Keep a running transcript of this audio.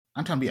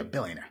I'm trying to be a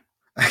billionaire.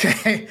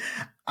 Okay.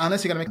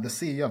 Unless you're going to make the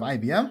CEO of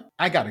IBM,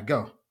 I got to go.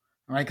 All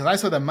right. Because I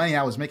saw the money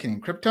I was making in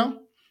crypto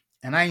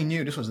and I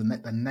knew this was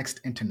the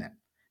next internet.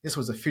 This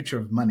was the future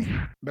of money.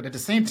 But at the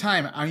same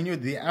time, I knew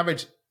the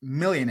average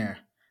millionaire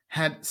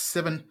had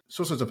 7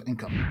 sources of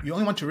income. You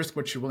only want to risk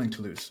what you're willing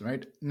to lose,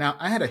 right? Now,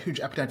 I had a huge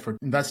appetite for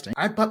investing.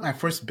 I bought my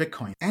first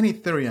Bitcoin and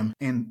Ethereum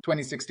in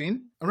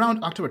 2016,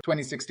 around October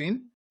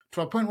 2016,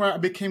 to a point where I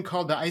became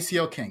called the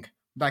ICO king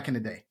back in the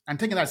day. And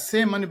taking that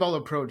same Moneyball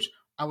approach,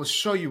 I will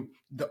show you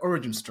the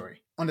origin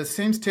story. On the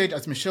same stage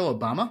as Michelle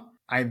Obama,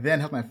 I then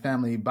helped my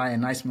family buy a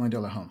nice $1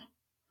 million home.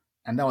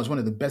 And that was one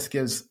of the best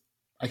gifts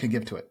I could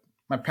give to it.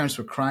 My parents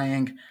were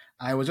crying.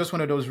 I was just one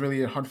of those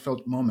really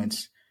heartfelt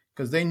moments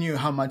because they knew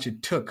how much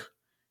it took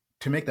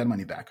to make that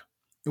money back.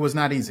 It was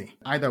not easy.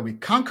 Either we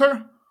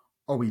conquer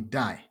or we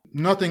die.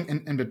 Nothing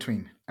in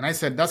between. And I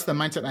said, that's the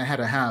mindset I had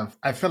to have.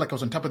 I felt like I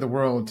was on top of the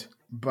world,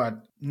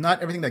 but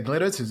not everything that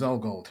glitters is all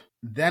gold.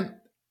 Then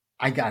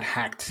I got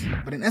hacked.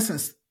 But in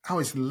essence, I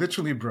was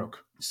literally broke.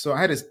 So I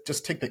had to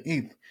just take the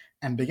ETH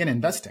and begin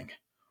investing.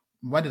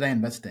 What did I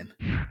invest in?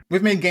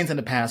 We've made gains in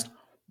the past.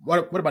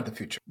 What about the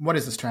future? What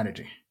is the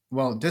strategy?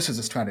 Well, this is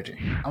a strategy.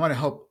 I want to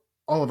help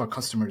all of our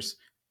customers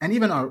and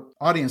even our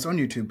audience on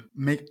YouTube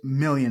make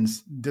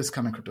millions this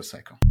coming crypto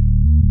cycle.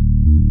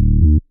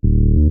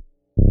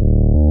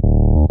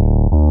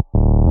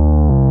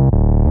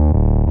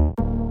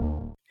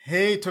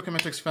 Hey,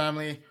 Tokenmetrics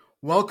family.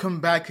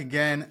 Welcome back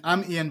again.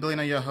 I'm Ian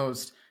Billina, your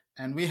host,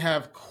 and we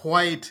have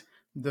quite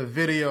the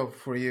video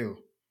for you.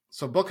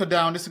 So buckle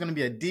down. This is going to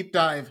be a deep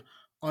dive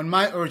on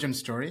my origin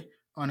story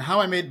on how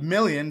I made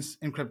millions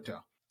in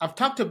crypto. I've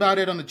talked about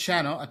it on the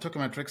channel at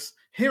Tokenmetrics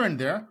here and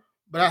there,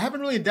 but I haven't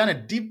really done a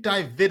deep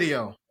dive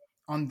video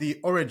on the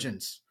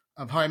origins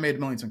of how I made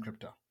millions in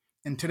crypto.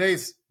 In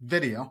today's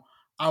video,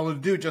 I will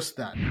do just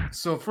that.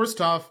 So first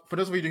off, for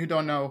those of you who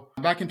don't know,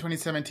 back in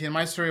 2017,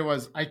 my story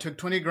was I took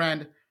 20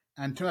 grand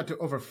and turned out to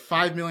over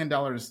 $5 million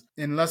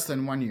in less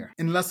than 1 year,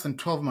 in less than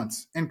 12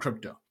 months in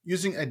crypto,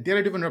 using a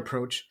data-driven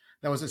approach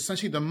that was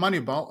essentially the money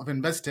ball of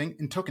investing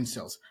in token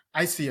sales,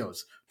 ICOs,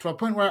 to a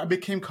point where I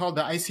became called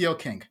the ICO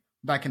king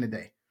back in the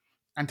day.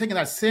 And taking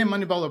that same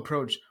Moneyball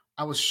approach,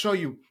 I will show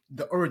you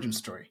the origin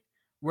story,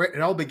 where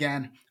it all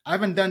began. I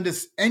haven't done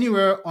this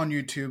anywhere on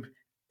YouTube,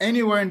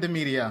 anywhere in the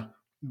media,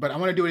 but I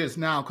want to do this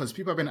now because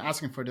people have been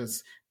asking for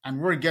this, and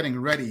we're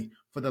getting ready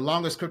for the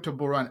longest crypto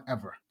bull run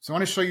ever. So I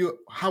want to show you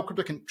how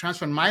crypto can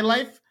transform my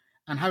life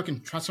and how it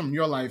can transform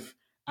your life,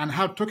 and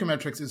how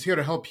Tokenmetrics is here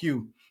to help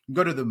you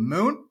go to the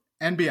moon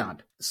and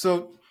beyond.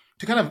 So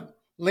to kind of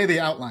lay the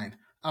outline,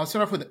 I'll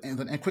start off with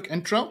a quick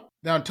intro.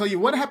 Then I'll tell you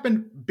what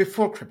happened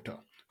before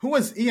crypto. Who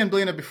was Ian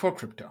Billina before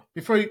crypto?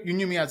 Before you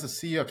knew me as the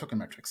CEO of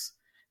Tokenmetrics.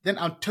 Then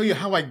I'll tell you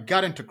how I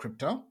got into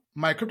crypto,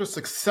 my crypto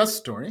success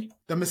story,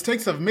 the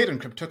mistakes I've made in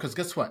crypto, because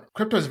guess what?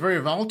 Crypto is very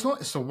volatile.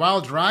 It's a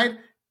wild ride.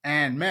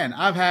 And man,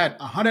 I've had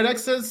 100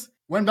 X's,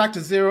 went back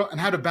to zero, and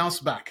had to bounce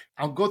back.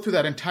 I'll go through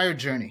that entire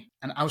journey,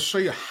 and I'll show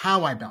you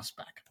how I bounced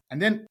back.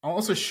 And then I'll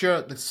also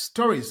share the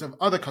stories of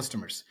other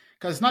customers,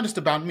 because it's not just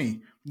about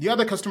me, the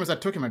other customers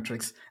at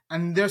Tokenmetrics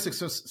and their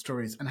success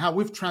stories and how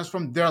we've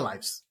transformed their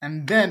lives.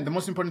 And then the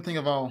most important thing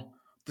of all,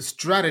 the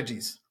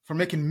strategies for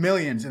making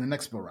millions in the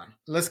next bull run.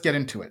 Let's get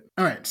into it.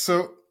 All right,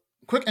 so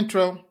quick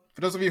intro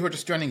for those of you who are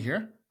just joining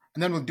here,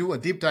 and then we'll do a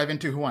deep dive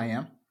into who I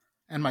am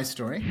and my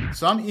story.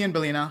 So I'm Ian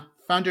Billina,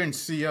 founder and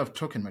CEO of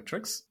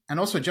Tokenmetrics, and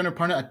also a general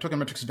partner at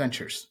Tokenmetrics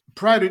Ventures.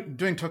 Prior to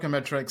doing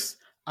Tokenmetrics,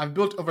 I've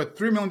built over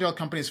 $3 million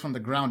companies from the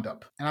ground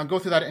up, and I'll go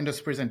through that in this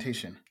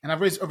presentation. And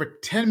I've raised over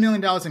 $10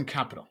 million in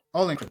capital,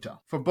 all in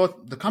crypto, for both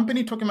the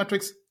company,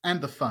 Tokenmetrics,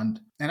 and the fund.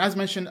 And as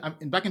mentioned,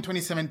 back in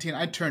 2017,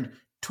 I turned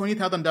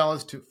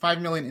 $20,000 to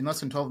 $5 million in less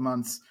than 12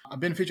 months. I've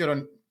been featured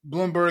on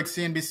Bloomberg,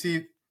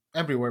 CNBC,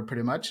 everywhere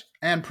pretty much.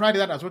 And prior to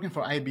that, I was working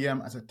for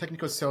IBM as a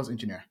technical sales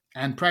engineer.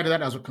 And prior to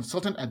that, I was a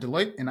consultant at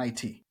Deloitte and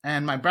IT.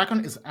 And my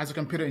background is as a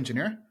computer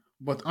engineer,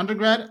 both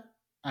undergrad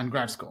and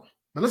grad school.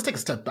 But let's take a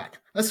step back.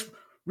 Let's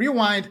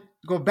rewind,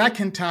 go back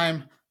in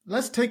time.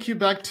 Let's take you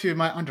back to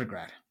my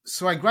undergrad.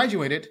 So I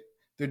graduated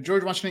the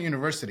George Washington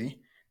University,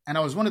 and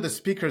I was one of the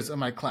speakers of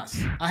my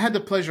class. I had the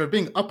pleasure of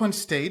being up on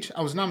stage.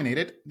 I was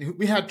nominated.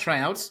 We had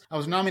tryouts. I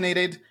was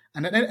nominated,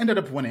 and I ended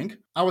up winning.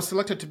 I was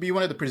selected to be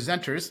one of the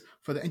presenters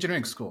for the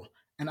engineering school.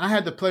 And I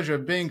had the pleasure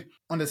of being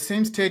on the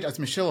same stage as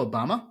Michelle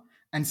Obama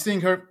and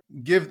seeing her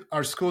give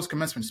our school's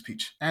commencement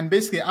speech. And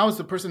basically, I was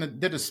the person that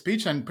did the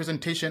speech and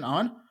presentation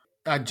on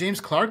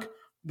James Clark,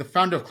 the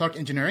founder of Clark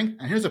Engineering.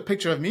 And here's a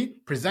picture of me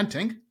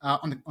presenting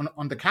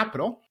on the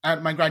Capitol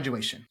at my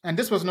graduation. And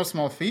this was no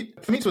small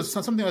feat. For me, it was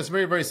something that was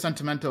very, very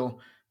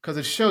sentimental because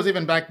it shows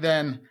even back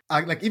then,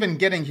 like even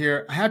getting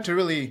here, I had to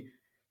really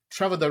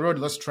travel the road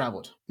less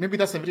traveled. Maybe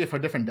that's a video for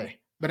a different day.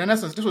 But in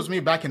essence, this was me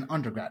back in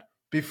undergrad,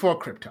 before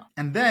crypto.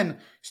 And then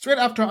straight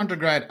after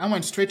undergrad, I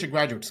went straight to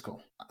graduate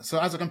school. So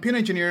as a computer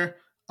engineer,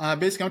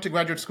 basically I went to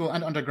graduate school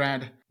and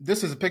undergrad.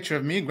 This is a picture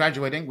of me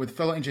graduating with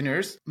fellow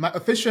engineers. My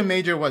official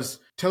major was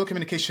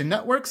telecommunication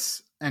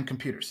networks and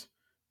computers,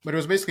 but it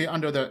was basically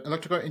under the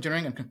electrical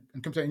engineering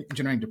and computer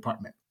engineering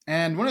department.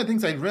 And one of the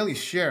things I really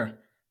share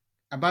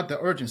about the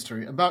origin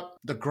story, about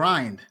the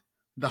grind,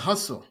 the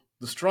hustle,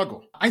 the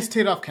struggle. I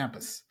stayed off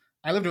campus.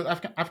 I lived with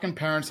African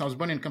parents. I was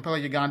born in Kampala,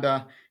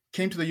 Uganda,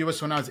 came to the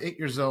US when I was 8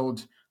 years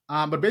old.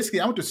 But basically,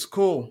 I went to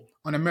school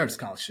on a merit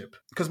scholarship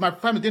because my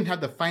family didn't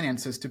have the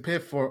finances to pay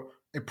for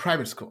a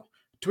private school.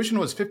 Tuition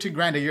was 50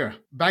 grand a year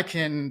back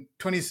in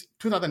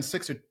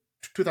 2006 to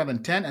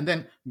 2010, and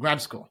then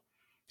grad school.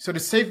 So to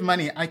save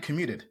money, I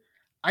commuted.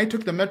 I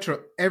took the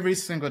metro every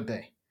single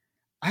day.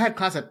 I had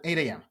class at 8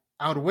 a.m.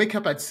 I would wake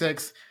up at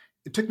 6.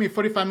 It took me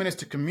 45 minutes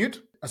to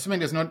commute, assuming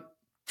there's no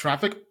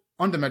traffic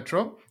on the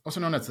metro, also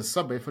known as the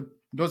subway for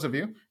those of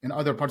you in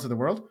other parts of the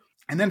world,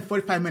 and then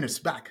 45 minutes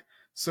back.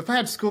 So if I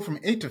had school from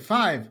 8 to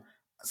 5,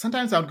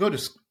 sometimes I would go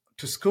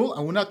to school.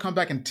 I would not come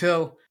back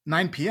until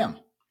 9 p.m.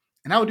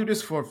 And I would do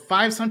this for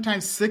 5,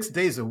 sometimes 6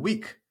 days a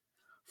week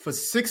for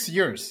 6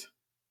 years.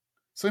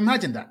 So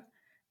imagine that.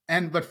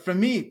 But for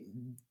me,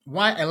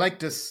 why I like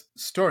this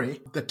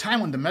story, the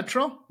time on the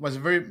metro was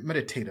very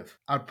meditative.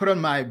 I would put on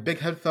my big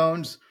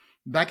headphones.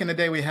 Back in the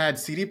day, we had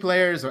CD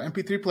players or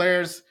MP3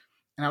 players,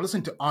 and I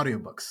listened to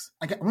audiobooks.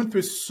 I went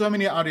through so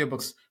many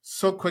audiobooks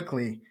so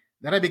quickly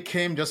that I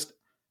became just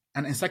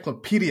an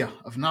encyclopedia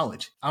of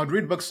knowledge. I would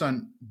read books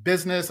on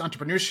business,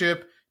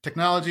 entrepreneurship,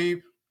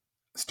 technology,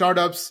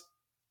 startups,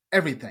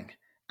 everything.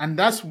 And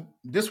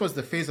this was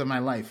the phase of my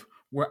life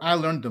where I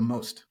learned the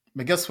most.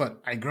 But guess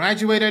what? I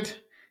graduated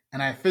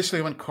and I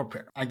officially went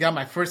corporate. I got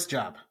my first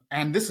job.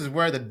 And this is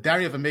where the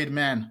Diary of a Made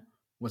Man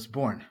was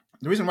born.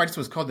 The reason why this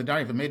was called the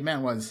Diary of a Made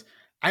Man was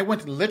I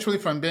went literally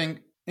from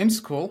being in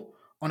school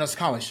on a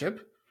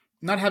scholarship,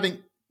 not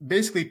having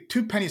basically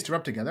 2 pennies to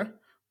rub together,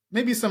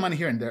 maybe some money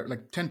here and there,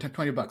 like 10 to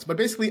 20 bucks. But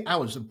basically, I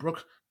was a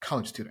broke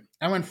college student.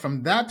 I went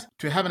from that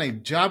to having a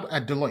job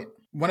at Deloitte,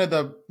 one of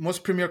the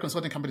most premier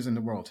consulting companies in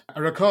the world. I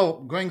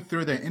recall going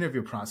through the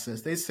interview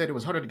process. They said it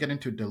was harder to get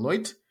into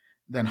Deloitte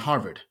than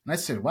Harvard. And I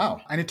said,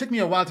 wow. And it took me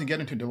a while to get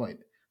into Deloitte.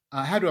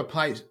 I had to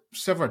apply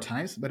several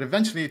times, but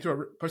eventually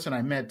through a person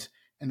I met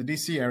in the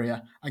DC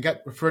area, I got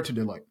referred to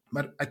Deloitte.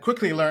 But I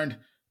quickly learned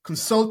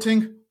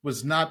consulting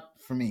was not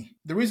for me.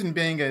 The reason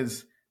being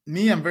is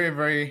me, I'm very,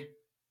 very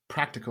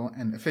practical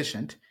and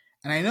efficient.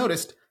 And I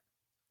noticed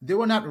they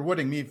were not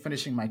rewarding me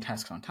finishing my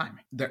tasks on time.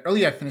 The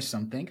earlier I finished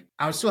something,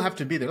 I would still have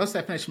to be there. Let's say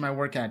I finished my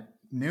work at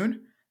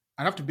noon.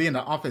 I'd have to be in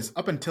the office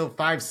up until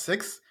 5,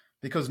 6,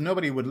 because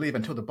nobody would leave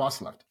until the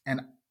boss left.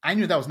 And I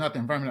knew that was not the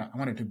environment I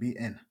wanted to be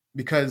in,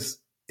 because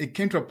it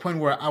came to a point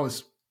where I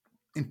was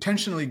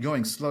intentionally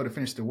going slow to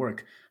finish the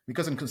work,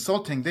 because in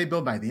consulting, they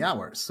bill by the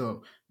hour.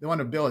 So they want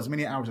to bill as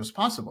many hours as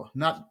possible,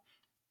 not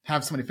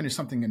have somebody finish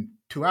something in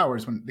 2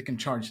 hours when they can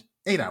charge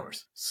 8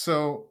 hours.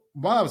 So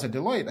while I was at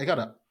Deloitte, I got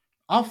an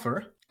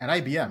offer at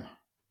IBM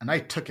and I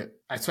took it.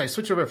 So I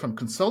switched over from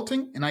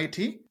consulting in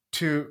IT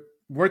to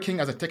working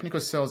as a technical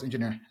sales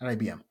engineer at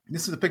IBM.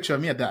 This is a picture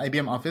of me at the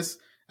IBM office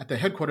at the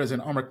headquarters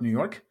in Almert, New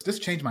York. This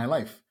changed my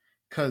life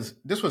because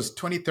this was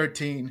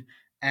 2013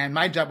 and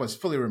my job was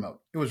fully remote.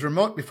 It was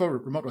remote before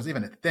remote was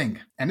even a thing.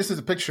 And this is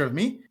a picture of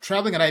me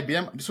traveling at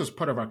IBM. This was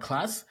part of our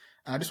class.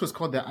 This was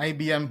called the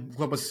IBM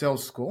Global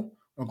Sales School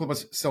or Global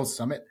Sales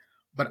Summit.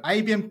 But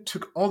IBM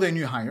took all their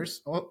new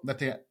hires, all that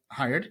they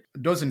hired,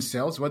 those in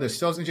sales, whether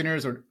sales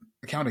engineers or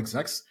account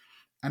execs,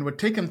 and would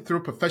take them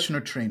through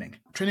professional training.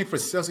 Training for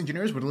sales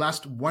engineers would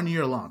last 1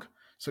 year long.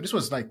 So this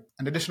was like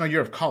an additional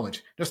year of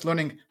college, just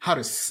learning how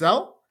to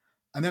sell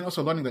and then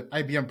also learning the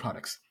IBM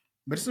products.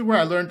 But this is where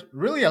I learned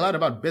really a lot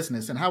about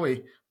business and how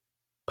a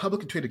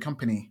publicly traded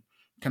company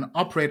can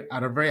operate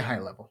at a very high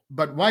level.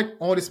 But why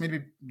all this made me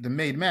the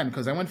made man?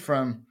 Because I went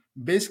from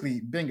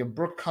basically being a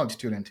broke college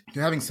student to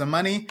having some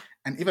money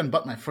and even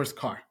bought my first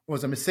car. It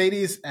was a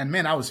Mercedes, and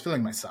man, I was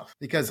feeling myself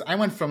because I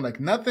went from like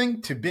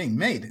nothing to being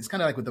made. It's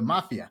kind of like with the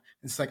mafia.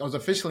 It's like I was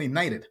officially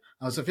knighted.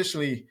 I was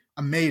officially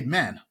a made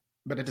man.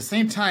 But at the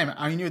same time,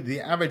 I knew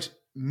the average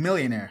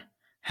millionaire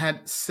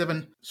had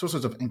 7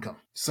 sources of income.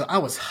 So I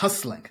was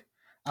hustling.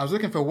 I was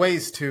looking for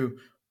ways to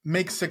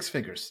make 6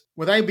 figures.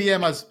 With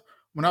IBM,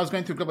 when I was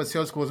going through global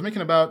sales school, I was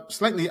making about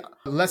slightly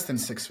less than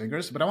 6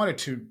 figures, but I wanted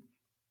to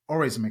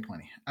always make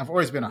money. I've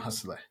always been a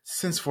hustler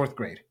since 4th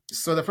grade.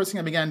 So the first thing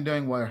I began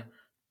doing were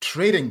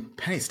trading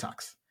penny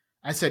stocks.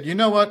 I said, you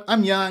know what?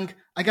 I'm young.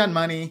 I got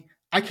money.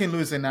 I can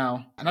lose it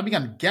now. And I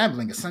began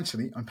gambling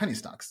essentially on penny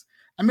stocks.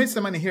 I made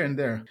some money here and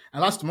there. I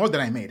lost more than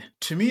I made.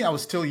 To me, I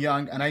was still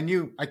young and I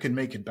knew I could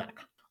make it back.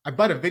 I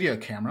bought a video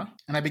camera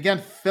and I began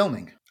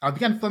filming. I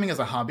began filming as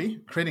a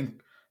hobby, creating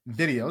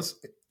videos.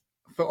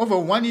 For over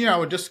 1 year, I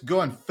would just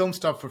go and film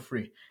stuff for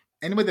free.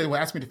 Anybody that would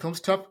ask me to film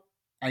stuff,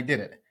 I did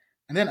it.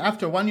 And then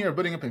after 1 year of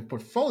building up a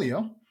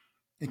portfolio,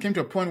 it came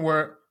to a point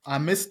where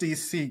Miss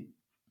DC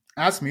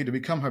asked me to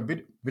become her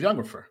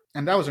videographer.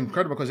 And that was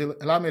incredible because it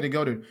allowed me to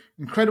go to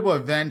incredible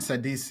events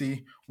at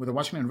DC with the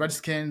Washington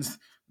Redskins,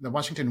 the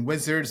Washington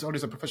Wizards, all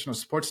these are professional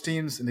sports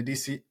teams in the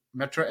DC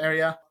metro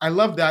area. I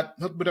love that.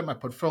 Helped build up my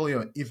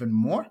portfolio even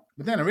more.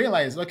 But then I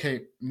realized,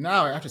 okay,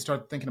 now I have to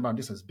start thinking about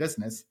this as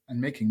business and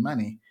making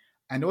money.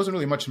 And there wasn't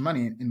really much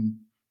money in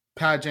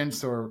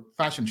pageants or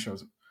fashion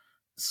shows.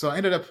 So I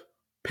ended up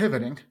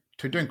pivoting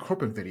to doing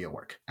corporate video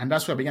work. And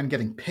that's where I began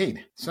getting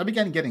paid. So I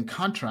began getting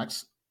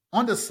contracts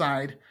on the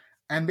side.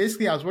 And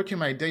basically, I was working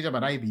my day job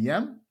at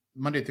IBM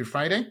Monday through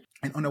Friday.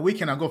 And on the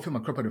weekend, I'll go film a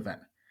corporate event.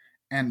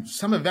 And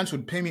some events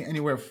would pay me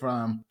anywhere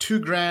from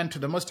 $2,000 to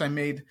the most I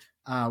made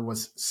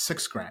was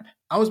 $6,000.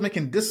 I was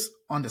making this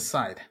on the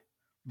side,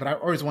 but I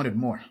always wanted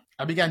more.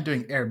 I began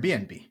doing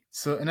Airbnb.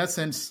 So in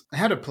essence, I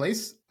had a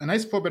place, a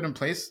nice 4-bedroom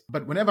place,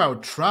 but whenever I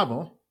would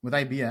travel with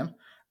IBM,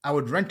 I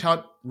would rent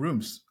out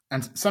rooms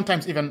and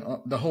sometimes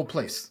even the whole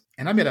place.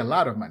 And I made a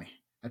lot of money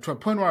to a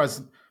point where I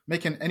was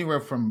making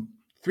anywhere from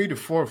 $3,000 to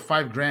 $4,000 or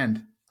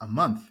 $5,000 a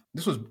month.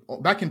 This was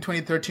back in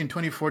 2013,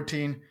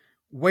 2014,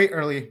 way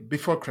early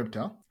before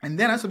crypto. And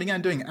then I also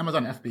began doing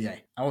Amazon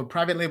FBA. I would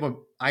private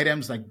label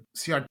items like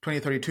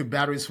CR2032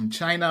 batteries from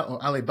China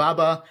or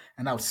Alibaba,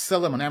 and I would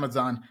sell them on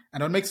Amazon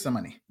and I would make some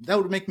money. That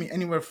would make me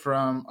anywhere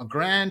from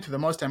 $1,000 to the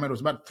most I made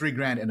was about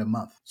 $3,000 in a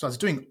month. So I was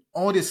doing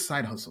all these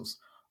side hustles.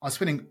 I was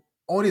spinning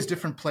all these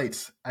different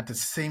plates at the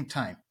same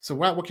time. So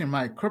while working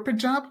my corporate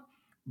job,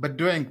 but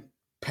doing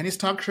penny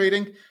stock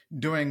trading,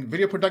 doing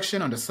video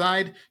production on the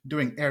side,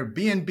 doing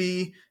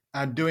Airbnb,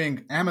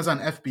 doing Amazon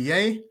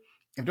FBA.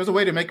 If there's a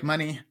way to make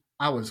money,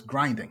 I was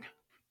grinding.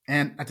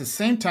 And at the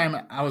same time,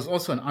 I was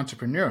also an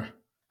entrepreneur.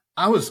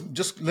 I was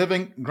just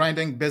living,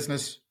 grinding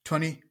business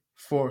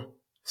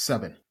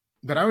 24/7.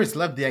 But I always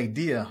loved the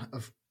idea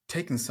of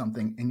taking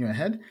something in your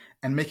head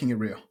and making it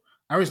real.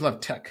 I always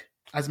loved tech.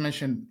 As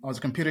mentioned, I was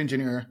a computer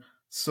engineer.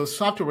 So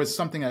software was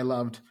something I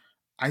loved.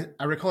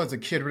 I recall as a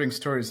kid reading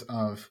stories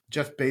of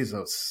Jeff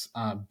Bezos,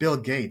 Bill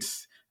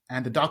Gates,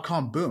 and the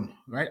dot-com boom,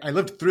 right? I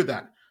lived through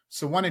that.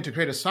 So wanting to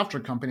create a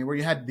software company where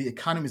you had the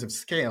economies of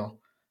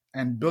scale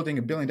and building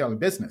 $1 billion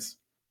business.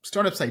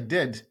 Startups I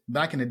did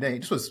back in the day,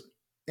 this was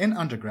in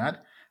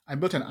undergrad, I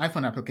built an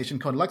iPhone application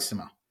called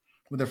Lexima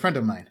with a friend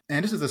of mine.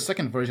 And this is the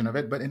second version of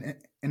it, but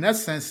in that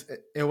sense,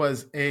 it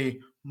was a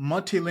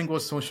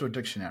multilingual social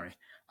dictionary.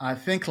 I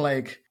think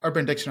like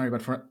Urban Dictionary,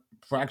 but for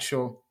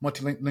actual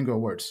multilingual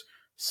words.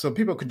 So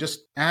people could just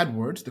add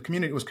words.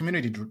 It was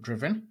community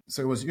driven.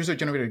 So it was user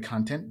generated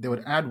content. They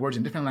would add words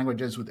in different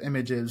languages with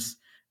images.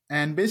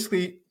 And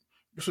basically,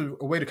 this was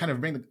a way to kind of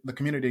bring the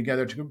community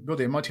together to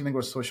build a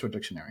multilingual social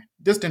dictionary.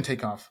 This didn't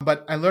take off,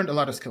 but I learned a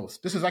lot of skills.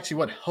 This is actually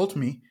what helped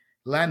me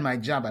land my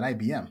job at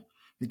IBM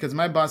because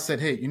my boss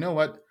said, hey, you know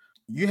what?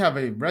 You have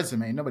a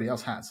resume nobody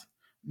else has.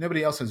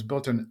 Nobody else has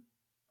built an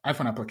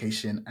iPhone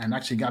application and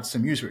actually got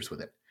some users with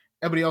it.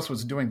 Everybody else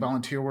was doing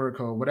volunteer work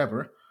or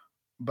whatever,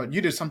 but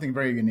you did something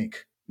very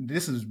unique.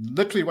 This is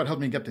literally what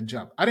helped me get the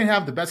job. I didn't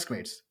have the best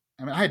grades.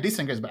 I mean, I had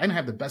decent grades, but I didn't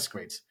have the best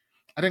grades.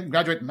 I didn't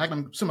graduate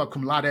magna summa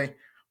cum laude,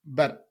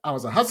 but I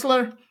was a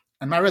hustler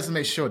and my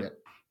resume showed it.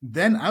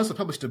 Then I also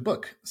published a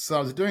book. So I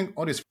was doing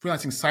all these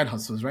freelancing side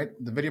hustles, right?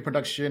 The video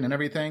production and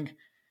everything.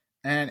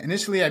 And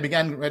initially I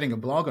began writing a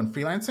blog on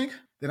freelancing.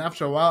 Then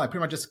after a while, I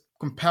pretty much just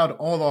compiled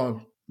all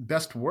our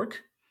best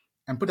work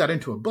and put that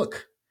into a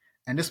book.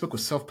 And this book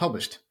was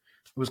self-published.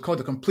 It was called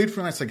The Complete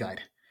Freelancer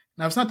Guide.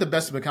 Now, it's not the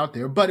best book out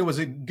there, but it was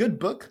a good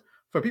book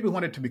for people who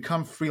wanted to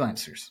become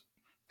freelancers.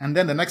 And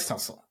then the next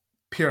hustle,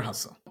 peer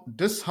hustle.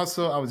 This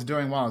hustle I was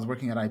doing while I was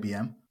working at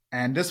IBM,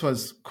 and this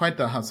was quite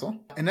the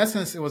hustle. In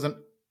essence, it was an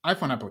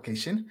iPhone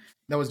application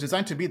that was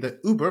designed to be the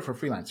Uber for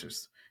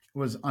freelancers. It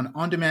was an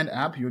on-demand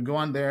app. You would go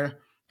on there,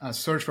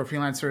 search for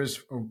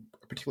freelancers or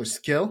a particular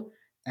skill,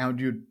 and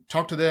you'd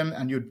talk to them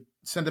and you'd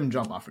send them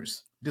job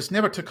offers. This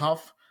never took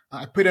off.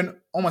 I put in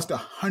almost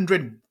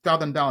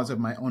 $100,000 of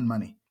my own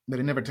money, but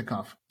it never took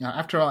off. Now,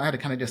 after all, I had to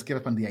kind of just give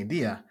up on the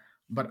idea,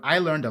 but I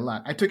learned a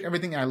lot. I took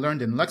everything I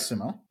learned in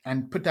Leximo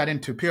and put that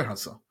into peer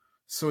hustle.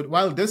 So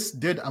while this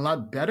did a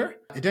lot better,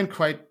 it didn't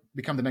quite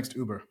become the next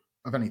Uber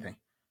of anything.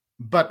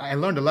 But I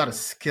learned a lot of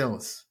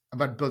skills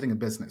about building a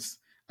business,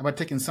 about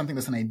taking something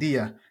that's an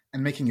idea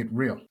and making it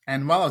real.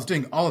 And while I was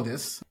doing all of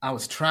this, I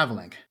was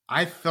traveling.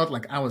 I felt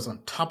like I was on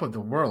top of the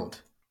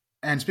world.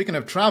 And speaking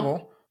of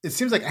travel, it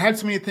seems like I had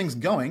so many things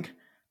going,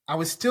 I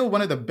was still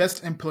one of the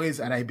best employees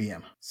at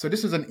IBM. So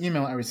this was an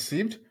email I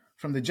received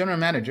from the general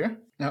manager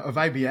of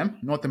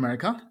IBM, North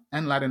America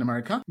and Latin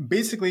America,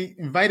 basically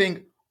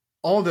inviting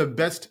all the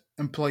best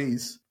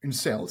employees in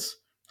sales,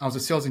 I was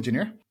a sales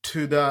engineer,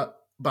 to the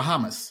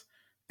Bahamas.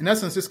 In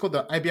essence, it's called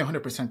the IBM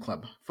 100%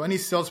 Club. For any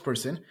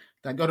salesperson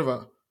that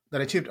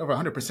achieved over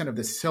 100% of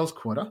the sales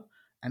quota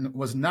and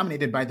was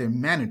nominated by their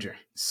manager.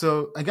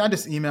 So I got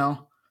this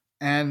email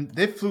and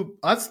they flew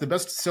us, the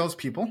best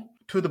salespeople,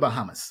 to the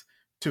Bahamas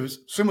to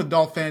swim with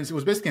dolphins. It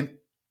was basically an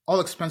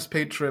all-expense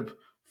paid trip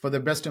for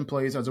the best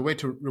employees as a way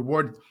to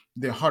reward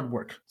their hard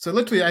work. So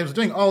literally, I was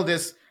doing all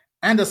this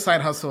and the side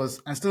hustles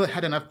and still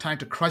had enough time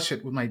to crush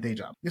it with my day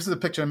job. This is a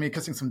picture of me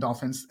kissing some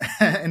dolphins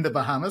in the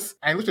Bahamas.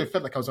 I literally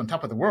felt like I was on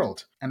top of the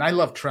world. And I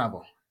love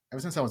travel. Ever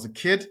since I was a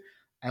kid,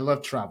 I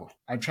love travel.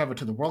 I traveled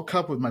to the World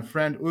Cup with my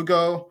friend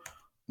Ugo,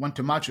 went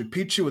to Machu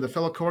Picchu with a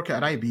fellow coworker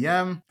at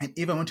IBM, and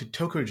even went to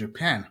Tokyo,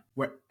 Japan,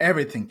 where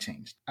everything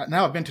changed.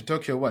 Now I've been to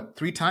Tokyo,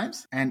 3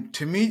 times? And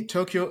to me,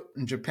 Tokyo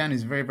and Japan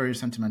is very, very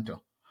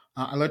sentimental.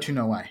 I'll let you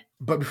know why.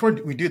 But before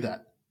we do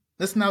that,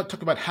 let's now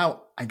talk about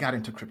how I got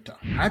into crypto.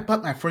 I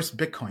bought my first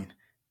Bitcoin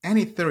and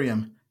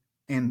Ethereum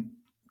in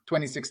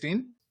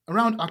 2016,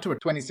 around October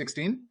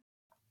 2016.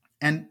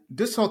 And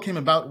this all came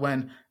about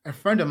when a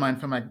friend of mine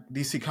from my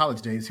DC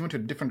college days, he went to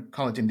a different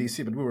college in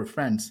DC, but we were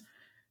friends,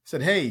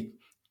 said, hey,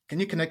 can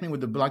you connect me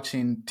with the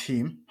blockchain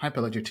team,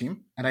 Hyperledger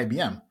team at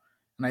IBM?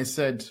 And I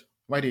said,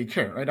 why do you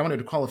care? Right? I wanted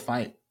to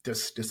qualify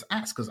this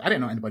ask because I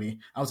didn't know anybody.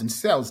 I was in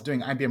sales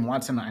doing IBM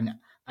Watson and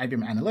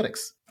IBM Analytics.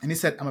 And he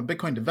said, I'm a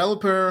Bitcoin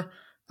developer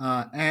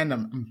and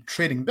I'm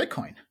trading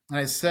Bitcoin. And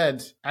I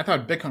said, I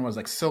thought Bitcoin was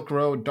like Silk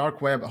Road,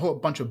 dark web, a whole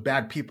bunch of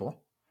bad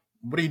people.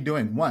 What are you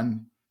doing?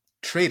 One,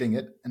 trading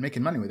it and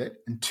making money with it.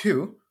 And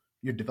two,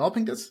 you're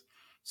developing this.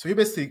 So he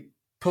basically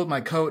pulled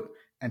my coat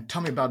and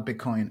told me about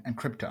Bitcoin and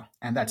crypto.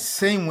 And that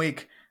same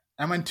week,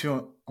 I went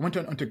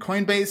onto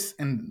Coinbase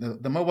and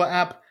the mobile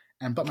app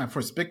and bought my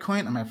first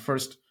Bitcoin and my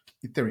first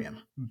Ethereum.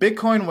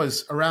 Bitcoin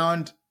was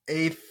around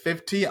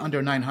 $850,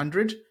 under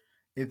 900.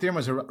 Ethereum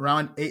was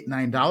around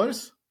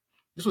 $8-9.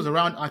 This was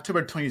around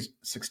October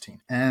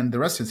 2016, and the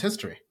rest is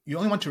history. You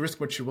only want to risk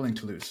what you're willing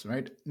to lose,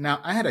 right? Now,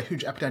 I had a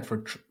huge appetite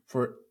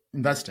for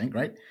investing,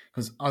 right?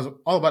 Because I was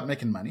all about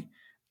making money.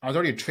 I was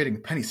already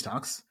trading penny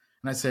stocks,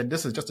 and I said,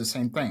 this is just the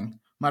same thing.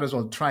 Might as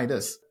well try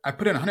this. I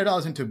put in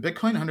 $100 into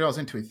Bitcoin, $100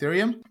 into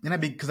Ethereum, and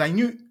because I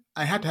knew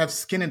I had to have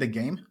skin in the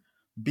game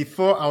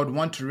before I would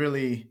want to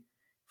really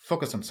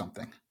focus on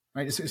something,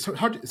 right? It's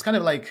hard. It's kind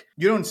of like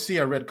you don't see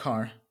a red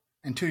car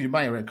until you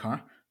buy a red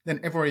car. Then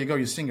everywhere you go,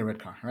 you're seeing a red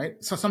car,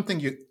 right? So something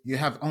you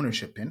have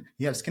ownership in,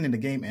 you have skin in the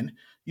game in,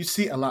 you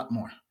see a lot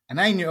more. And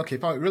I knew, okay,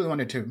 if I really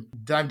wanted to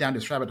dive down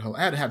this rabbit hole,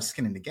 I had to have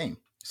skin in the game.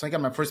 So I got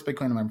my first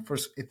Bitcoin and my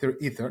first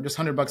Ether, just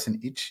 $100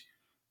 in each.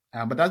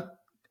 But that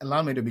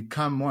allowed me to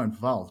become more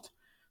involved.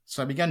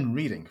 So I began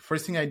reading.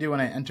 First thing I do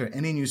when I enter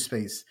any new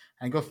space,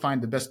 I go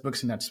find the best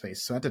books in that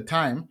space. So at the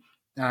time,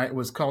 it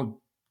was called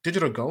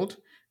Digital Gold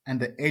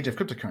and the Age of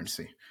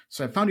Cryptocurrency.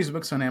 So I found these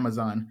books on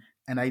Amazon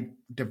and I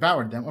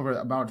devoured them over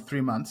about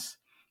 3 months.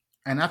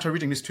 And after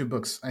reading these two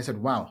books, I said,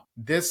 wow,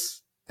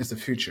 this is the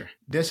future.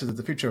 This is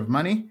the future of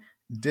money.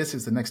 This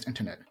is the next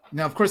internet.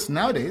 Now, of course,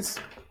 nowadays,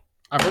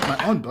 I wrote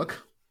my own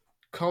book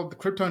called The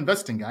Crypto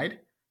Investing Guide.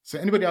 So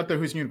anybody out there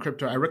who's new to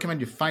crypto, I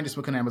recommend you find this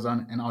book on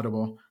Amazon and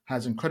Audible. It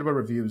has incredible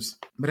reviews.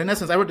 But in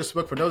essence, I wrote this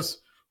book for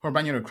those who are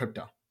brand new to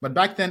crypto. But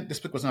back then, this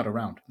book was not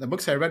around. The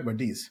books I read were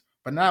these.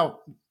 But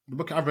now, the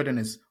book I've written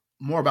is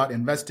more about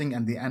investing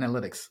and the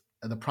analytics,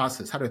 the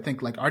process, how to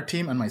think like our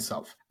team and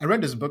myself. I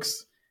read these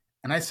books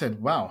and I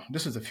said, wow,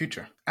 this is the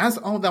future. As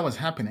all that was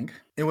happening,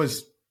 it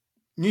was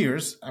New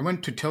Year's. I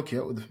went to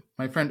Tokyo with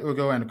my friend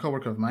Ugo and a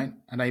coworker of mine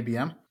at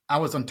IBM. I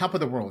was on top of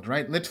the world,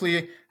 right?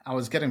 Literally, I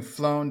was getting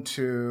flown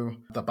to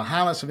the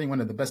Bahamas for being one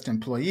of the best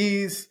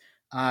employees.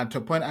 To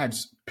a point, I had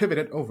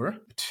pivoted over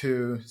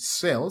to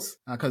sales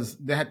because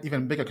they had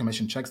even bigger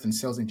commission checks than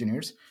sales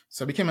engineers.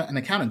 So I became an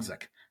account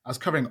exec. I was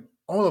covering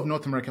all of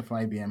North America for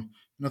IBM,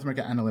 North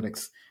America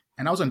Analytics.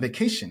 And I was on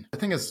vacation. The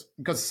thing is,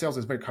 because sales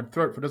is very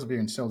cutthroat, for those of you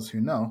in sales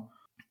who know,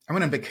 I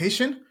went on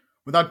vacation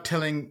without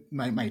telling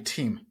my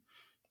team.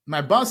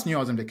 My boss knew I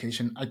was on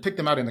vacation. I took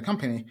them out in the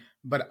company,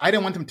 but I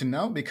didn't want them to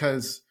know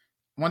because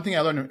one thing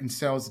I learned in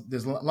sales,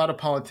 there's a lot of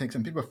politics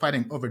and people are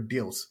fighting over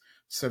deals.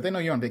 So if they know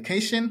you're on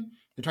vacation,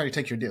 they try to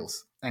take your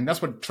deals. And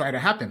that's what tried to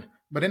happen.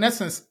 But in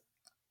essence,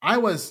 I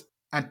was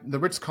at the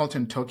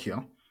Ritz-Carlton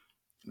Tokyo.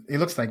 It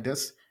looks like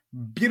this.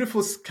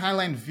 Beautiful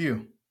skyline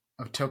view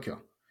of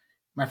Tokyo.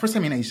 My first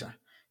time in Asia.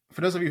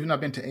 For those of you who've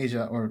not been to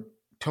Asia or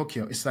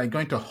Tokyo, it's like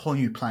going to a whole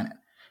new planet,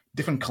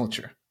 different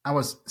culture. I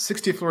was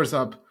 60 floors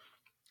up,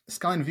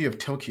 skyline view of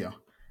Tokyo,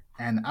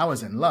 and I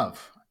was in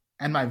love.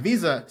 And my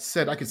visa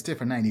said I could stay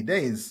for 90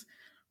 days,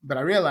 but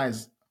I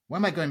realized, why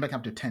am I going back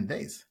after 10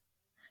 days?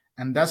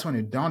 And that's when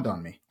it dawned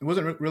on me. It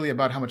wasn't really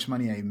about how much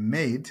money I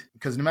made,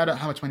 because no matter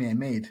how much money I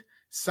made,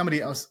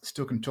 somebody else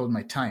still controlled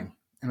my time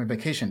and my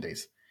vacation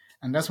days.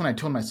 And that's when I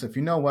told myself,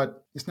 you know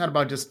what? It's not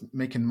about just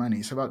making money.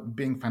 It's about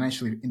being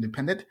financially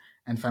independent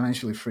and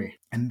financially free.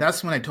 And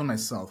that's when I told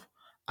myself,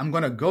 I'm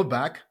going to go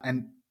back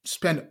and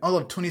spend all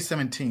of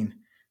 2017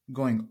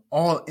 going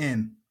all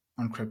in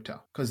on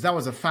crypto, because that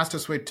was the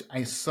fastest way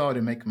I saw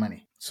to make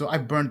money. So I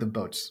burned the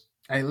boats.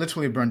 I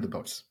literally burned the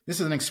boats. This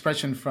is an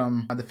expression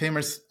from the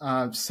famous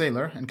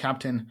sailor and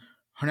captain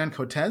Hernan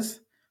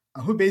Cortez,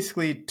 who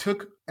basically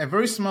took a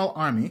very small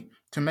army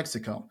to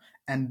Mexico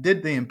and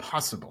did the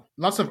impossible.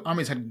 Lots of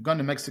armies had gone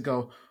to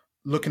Mexico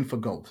looking for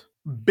gold.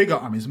 Bigger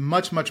armies,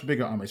 much, much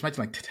bigger armies, might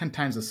be like 10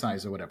 times the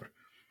size or whatever,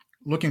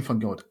 looking for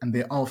gold, and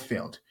they all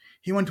failed.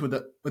 He went with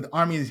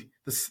armies,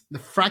 the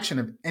fraction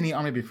of any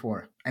army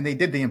before, and they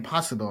did the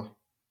impossible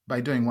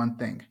by doing one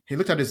thing. He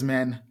looked at his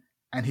men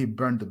and he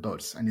burned the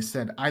boats, and he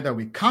said, either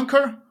we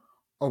conquer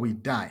or we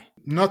die.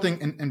 Nothing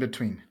in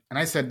between. And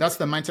I said, that's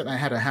the mindset I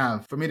had to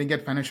have for me to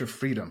get financial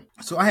freedom.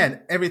 So I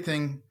had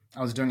everything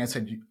I was doing. I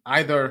said,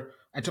 I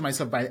told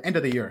myself by the end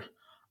of the year,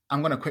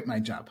 I'm going to quit my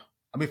job.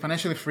 I'll be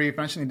financially free,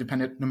 financially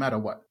independent, no matter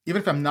what.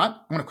 Even if I'm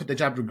not, I'm going to quit the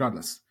job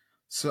regardless.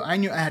 So I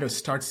knew I had to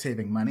start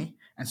saving money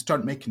and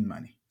start making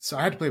money. So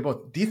I had to play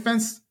both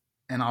defense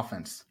and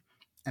offense.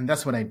 And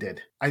that's what I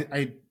did.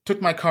 I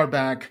took my car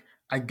back.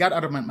 I got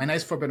out of my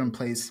nice 4-bedroom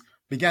place,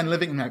 began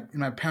living in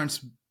my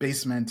parents'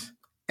 basement.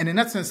 And in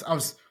that sense, I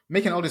was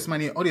making all this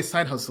money, all these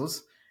side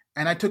hustles.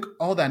 And I took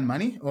all that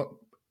money, or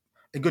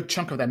a good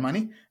chunk of that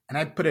money, and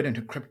I put it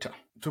into crypto.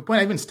 To a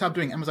point, I even stopped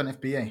doing Amazon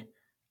FBA.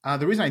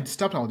 The reason I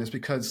stopped all this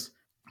because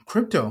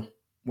crypto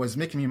was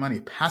making me money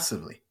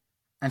passively.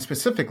 And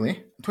specifically,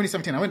 in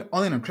 2017, I went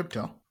all in on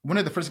crypto. One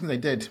of the first things I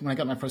did when I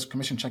got my first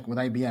commission check with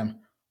IBM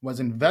was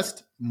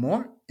invest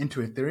more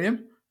into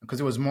Ethereum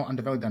because it was more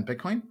undervalued than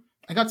Bitcoin.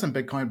 I got some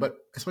Bitcoin, but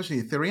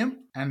especially Ethereum.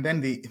 And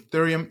then the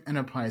Ethereum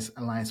Enterprise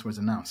Alliance was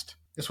announced.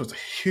 This was a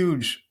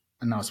huge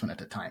announcement at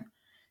the time.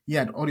 You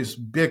had all these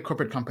big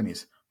corporate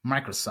companies,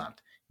 Microsoft,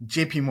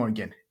 JP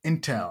Morgan,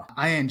 Intel,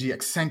 ING,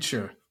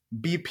 Accenture,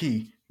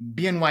 BP,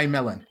 BNY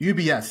Mellon,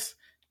 UBS,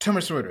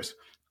 Thomson Reuters.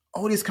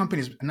 All these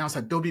companies announced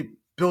that they'll be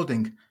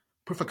building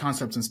proof of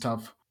concepts and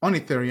stuff on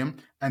Ethereum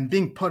and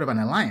being part of an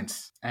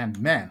alliance. And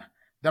man,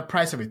 that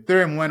price of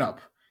Ethereum went up.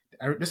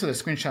 This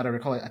is a screenshot I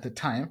recall at the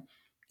time.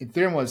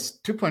 Ethereum was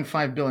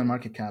 2.5 billion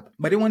market cap,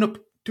 but it went up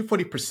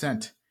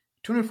 240%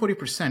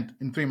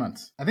 in 3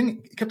 months. I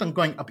think it kept on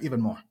going up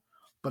even more.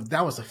 But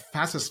that was the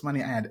fastest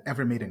money I had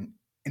ever made in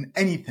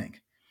anything.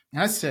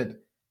 And I said,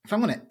 if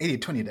I'm going to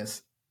 80-20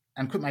 this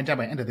and quit my job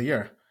by the end of the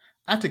year,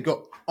 I have to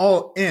go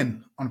all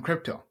in on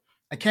crypto.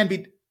 I can't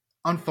be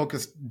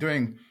unfocused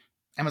doing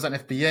Amazon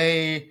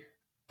FBA,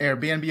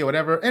 Airbnb, or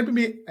whatever.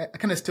 Airbnb, I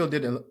kind of still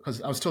did it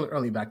because I was still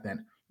early back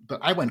then. But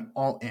I went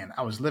all in.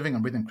 I was living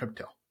and breathing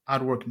crypto.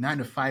 I'd work 9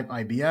 to 5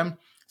 IBM,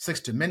 6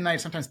 to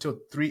midnight, sometimes till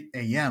 3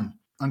 a.m.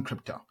 on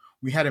crypto.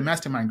 We had a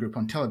mastermind group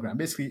on Telegram.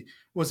 Basically, it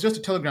was just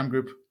a Telegram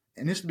group.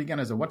 It initially began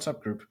as a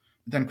WhatsApp group.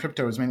 Then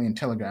crypto was mainly in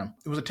Telegram.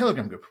 It was a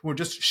Telegram group. We would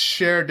just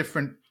share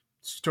different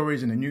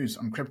stories in the news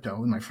on crypto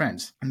with my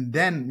friends. And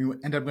then we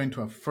ended up going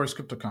to our first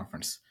crypto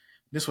conference.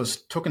 This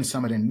was Token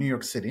Summit in New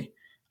York City.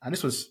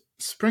 This was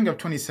spring of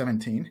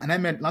 2017. And I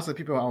met lots of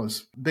people I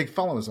was big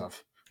followers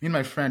of. Me and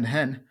my friend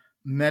Hen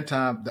met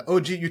the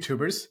OG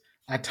YouTubers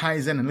at Tai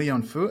Zen and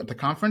Leon Fu at the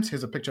conference.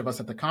 Here's a picture of us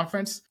at the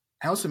conference.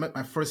 I also met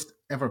my first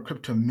ever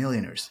crypto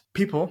millionaires,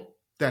 people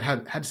that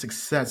had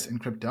success in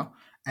crypto,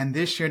 and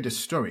they shared their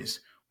stories.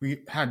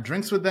 We had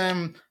drinks with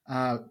them,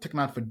 took them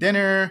out for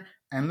dinner,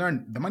 and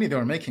learned the money they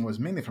were making was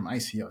mainly from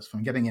ICOs,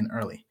 from getting in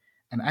early.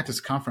 And at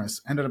this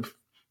conference, ended up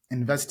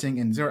investing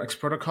in 0x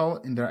Protocol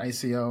in their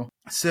ICO,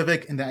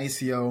 Civic in the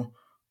ICO.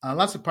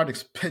 Lots of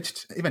projects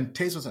pitched, even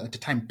Tezos at the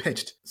time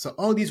pitched. So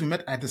all these we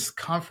met at this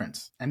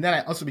conference. And then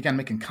I also began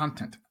making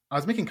content. I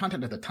was making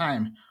content at the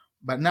time,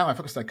 but now I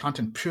focused on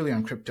content purely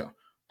on crypto.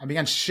 I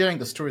began sharing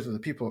the stories of the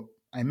people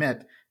I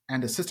met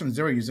and the systems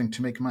they were using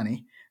to make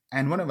money.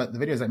 And one of the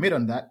videos I made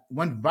on that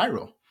went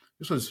viral.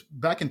 This was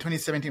back in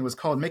 2017. It was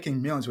called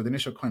Making Millions with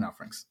Initial Coin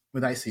Offerings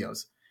with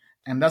ICOs.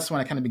 And that's when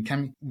I kind of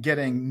became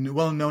getting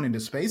well known in the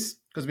space.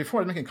 Because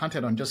before I was making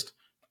content on just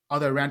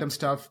other random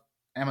stuff,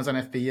 Amazon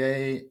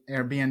FBA,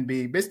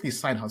 Airbnb, basically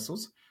side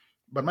hustles.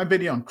 But my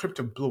video on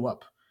crypto blew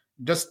up.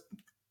 Just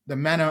the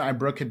manner I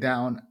broke it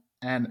down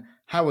and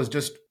how it was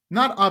just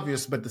not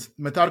obvious, but the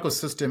methodical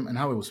system and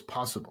how it was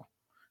possible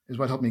is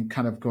what helped me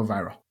kind of go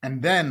viral.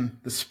 And then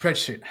the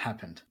spreadsheet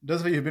happened.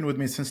 Those of you who've been with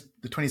me since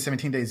the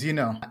 2017 days, you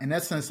know, in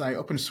essence, I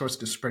open sourced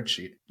the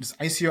spreadsheet, this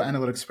ICO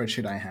analytics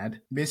spreadsheet I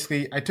had.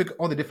 Basically, I took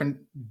all the different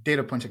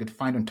data points I could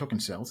find on token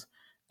sales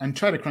and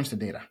tried to crunch the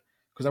data.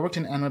 Because I worked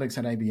in analytics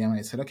at IBM and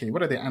I said, okay,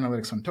 what are the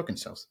analytics on token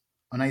sales,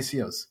 on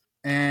ICOs?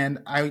 And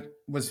I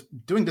was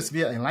doing this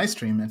via a live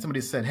stream and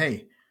somebody said,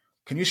 hey,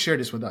 can you share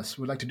this with us?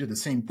 We'd like to do the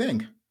same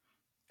thing.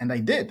 And I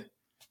did.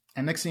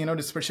 And next thing you know,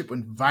 the spreadsheet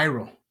went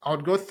viral. I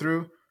would go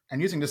through and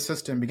using this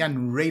system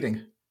began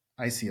rating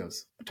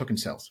ICOs, token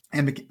sales,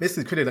 and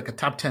basically created like a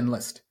top 10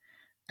 list.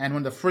 And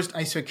when the first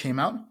ICO came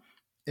out,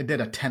 it did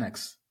a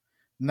 10x.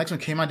 The next one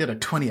came out, did a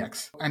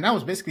 20x. And I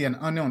was basically an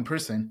unknown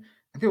person.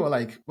 And people were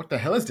like, what the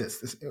hell is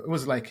this? It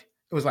was like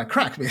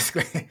crack,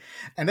 basically.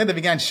 And then they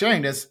began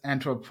sharing this. And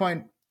to a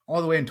point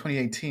all the way in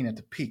 2018 at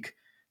the peak,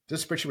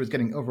 this spreadsheet was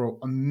getting over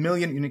 1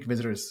 million unique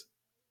visitors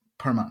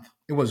per month.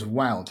 It was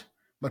wild.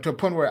 But to a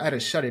point where I had to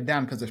shut it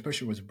down because the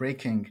spreadsheet was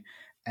breaking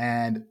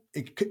and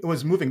it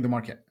was moving the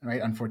market,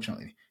 right?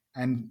 Unfortunately.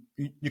 And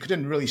you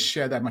couldn't really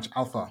share that much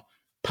alpha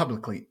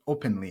publicly,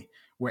 openly,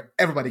 where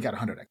everybody got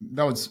 100x.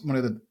 That was one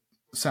of the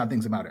sad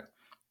things about it.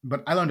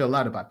 But I learned a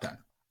lot about that.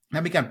 And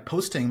I began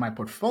posting my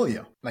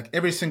portfolio like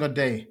every single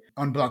day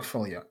on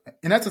Blockfolio.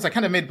 In that sense, I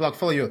kind of made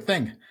Blockfolio a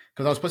thing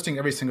because I was posting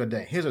every single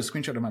day. Here's a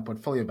screenshot of my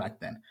portfolio back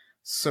then.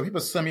 So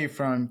people saw me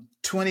from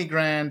 20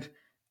 grand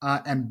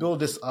and build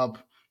this up.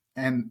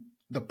 And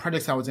the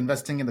projects I was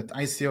investing in, the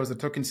ICOs, the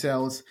token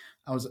sales,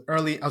 I was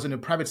in a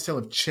private sale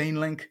of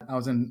Chainlink. I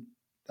was in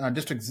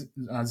District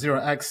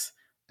 0x,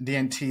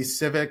 DNT,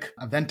 Civic,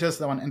 Aventus.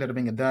 That one ended up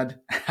being a dud.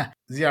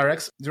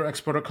 ZRX,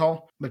 0x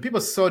Protocol. But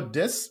people saw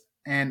this,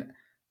 and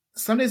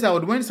some days I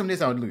would win, some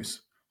days I would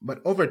lose. But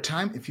over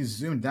time, if you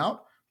zoomed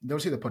out, they'll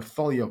see the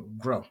portfolio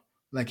grow.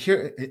 Like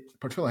here,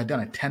 portfolio had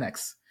done a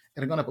 10x. It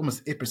had gone up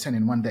almost 8%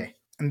 in one day.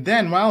 And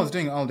then while I was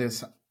doing all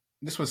this,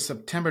 this was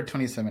September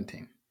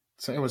 2017.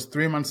 So it was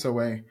 3 months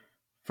away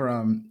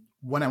from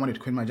when I wanted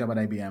to quit my job at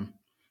IBM.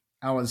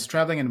 I was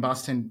traveling in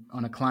Boston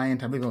on a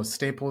client, I believe it was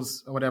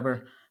Staples or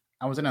whatever.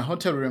 I was in a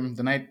hotel room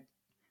the night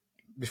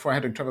before I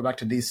had to travel back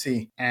to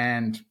DC.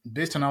 And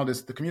based on all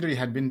this, the community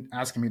had been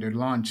asking me to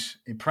launch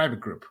a private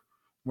group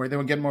where they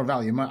would get more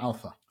value, more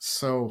alpha.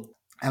 So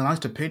I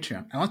launched a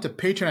Patreon.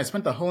 I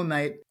spent the whole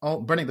night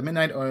all burning the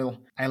midnight oil.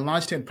 I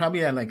launched it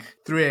probably at like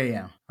 3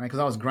 a.m., right? Because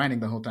I was grinding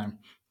the whole time.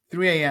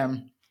 3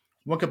 a.m.,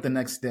 woke up the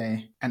next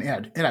day, and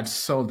it had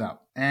sold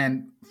out.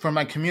 And for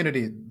my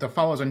community, the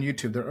followers on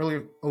YouTube, the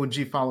early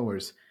OG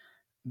followers,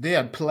 they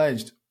had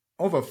pledged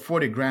over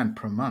 40 grand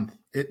per month.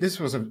 This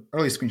was an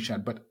early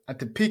screenshot, but at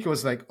the peak, it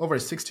was like over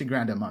 60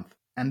 grand a month.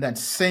 And that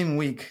same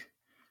week,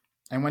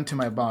 I went to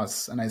my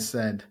boss and I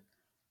said,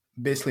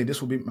 basically,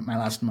 this will be my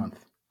last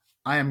month.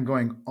 I am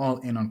going all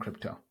in on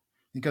crypto.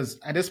 Because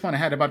at this point, I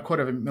had about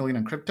 $250,000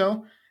 in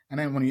crypto. And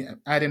then when you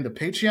add in the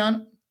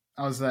Patreon,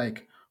 I was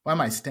like, why am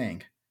I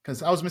staying?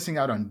 Because I was missing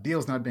out on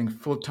deals not being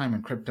full-time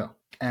in crypto.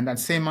 And that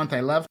same month I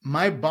left,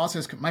 my boss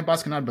could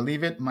not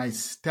believe it. My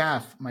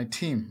staff, my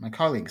team, my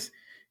colleagues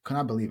could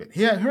not believe it.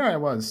 Here I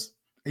was,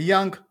 a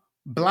young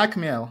black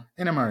male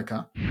in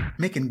America,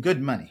 making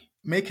good money.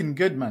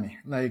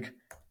 Like,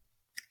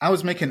 I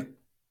was making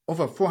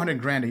over 400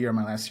 grand a year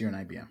my last year in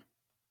IBM.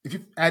 If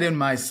you add in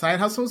my side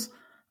hustles,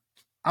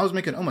 I was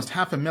making almost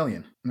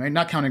 $500,000, right?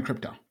 Not counting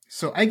crypto.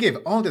 So I gave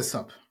all this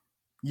up.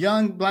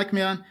 Young black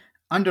man,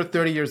 under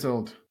 30 years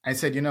old. I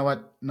said, you know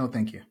what? No,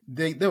 thank you.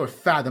 They were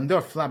fathomed. They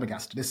were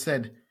flabbergasted. They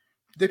said,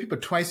 there are people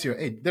twice your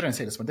age. They didn't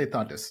say this, but they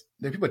thought this.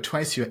 There are people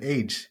twice your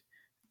age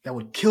that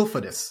would kill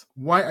for this.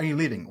 Why are you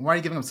leaving? Why are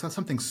you giving them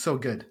something so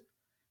good?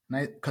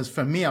 Because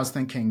for me, I was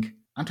thinking,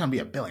 I'm trying to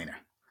be a billionaire.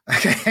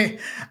 Okay?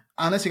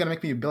 Unless you're going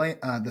to make me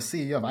the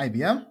CEO of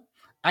IBM,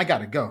 I got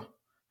to go. All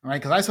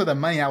right? Because I saw the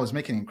money I was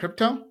making in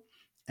crypto,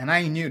 and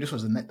I knew this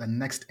was the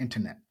next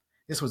internet.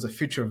 This was the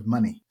future of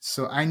money.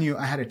 So I knew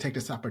I had to take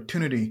this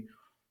opportunity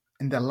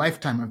in the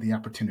lifetime of the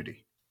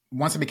opportunity.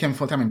 Once I became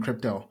full-time in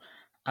crypto,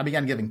 I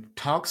began giving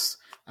talks.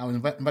 I was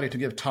invited to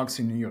give talks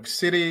in New York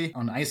City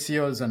on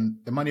ICOs and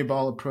the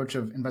Moneyball approach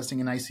of investing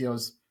in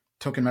ICOs,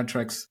 token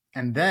metrics.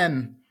 And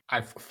then I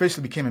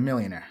officially became a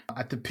millionaire.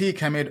 At the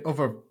peak, I made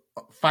over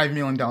 $5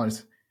 million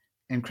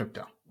in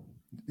crypto.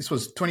 This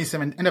was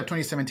end of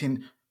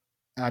 2017,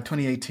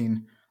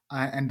 2018.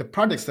 And the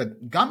projects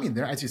that got me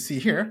there, as you see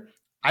here,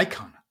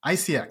 Icon,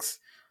 ICX,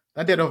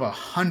 that did over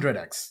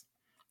 100x.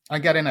 I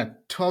got in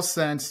at 12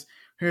 cents.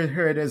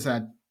 Here it is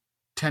at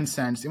 10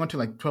 cents. It went to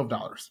like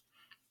 $12.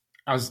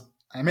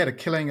 I made a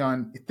killing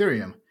on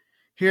Ethereum.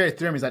 Here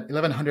Ethereum is at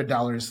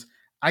 $1,100.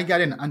 I got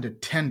in under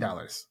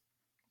 $10.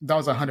 That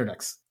was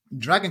 100x.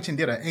 Dragon Chain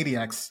did an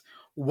 80x.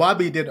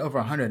 Wabi did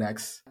over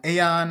 100x.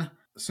 Aeon,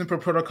 Simple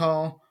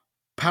Protocol,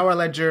 Power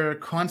Ledger,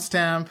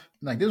 QuantStamp.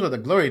 Like, these were the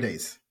glory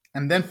days.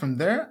 And then from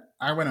there,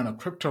 I went on a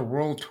crypto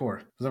world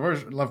tour because I've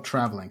always loved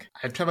traveling.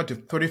 I traveled to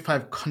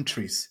 35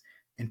 countries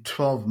in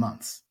 12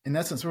 months. In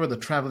essence, we were the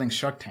traveling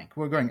Shark Tank.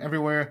 We were going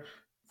everywhere,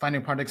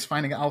 finding projects,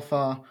 finding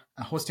alpha,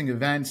 hosting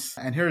events.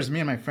 And here's me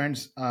and my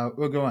friends,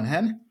 Ugo and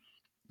Hen.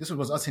 This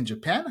was us in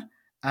Japan.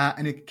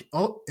 And it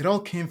all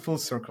came full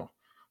circle.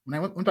 When I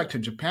went back to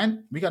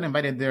Japan, we got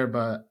invited there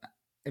by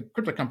a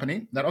crypto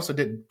company that also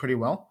did pretty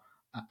well.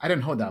 I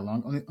didn't hold that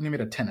long, only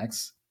made a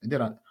 10x. I did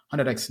a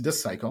 100x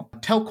this cycle.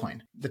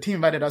 Telcoin. The team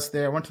invited us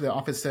there, went to the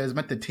offices,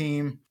 met the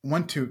team,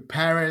 went to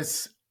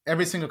Paris,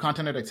 every single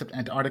continent except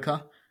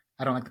Antarctica.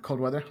 I don't like the cold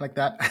weather like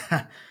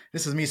that.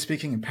 This is me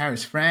speaking in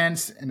Paris,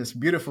 France, in this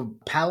beautiful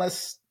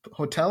palace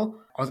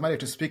hotel. I was invited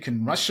to speak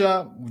in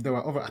Russia. There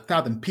were over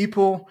 1,000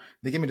 people.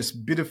 They gave me this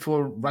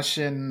beautiful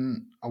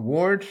Russian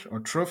award or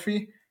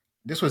trophy.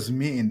 This was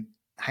me in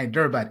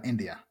Hyderabad,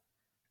 India.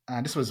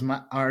 This was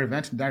our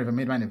event, Diary of a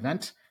Made Man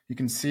event. You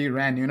can see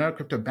Rand Nuno,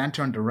 Crypto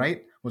Banter on the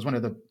right, was one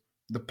of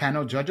the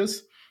panel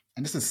judges.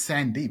 And this is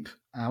Sandeep,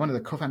 one of the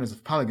co-founders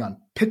of Polygon,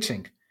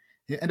 pitching.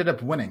 He ended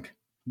up winning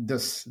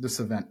this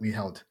event we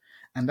held.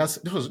 And this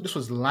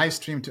was live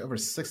streamed to over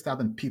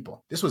 6,000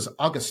 people. This was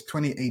August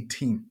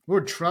 2018. We were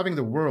traveling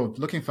the world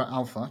looking for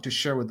alpha to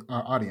share with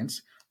our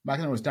audience. Back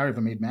then it was Diary of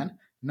a Made Man.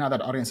 Now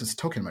that audience is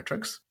Token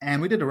Metrics. And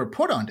we did a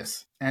report on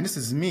this. And this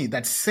is me.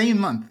 That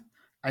same month,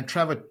 I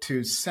traveled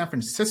to San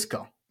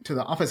Francisco to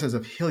the offices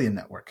of Helium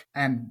Network.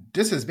 And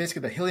this is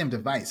basically the Helium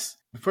device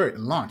before it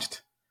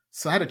launched.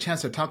 So I had a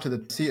chance to talk to the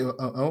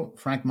COO,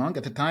 Frank Monk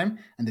at the time,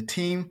 and the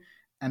team.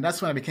 And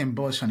that's when I became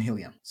bullish on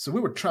Helium. So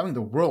we were traveling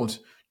the world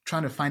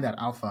trying to find that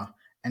alpha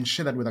and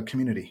share that with our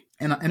community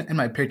in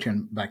my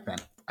Patreon back then.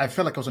 I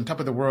felt like I was on top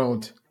of the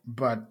world,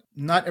 but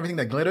not everything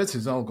that glitters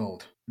is all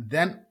gold.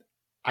 Then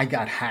I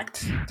got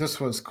hacked.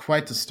 This was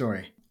quite the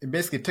story. It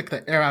basically took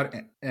the air out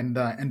in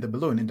the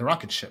balloon, in the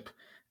rocket ship.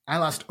 I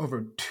lost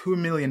over $2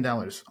 million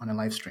on a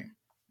live stream.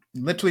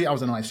 Literally, I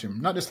was on a live stream.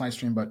 Not this live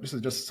stream, but this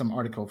is just some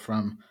article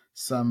from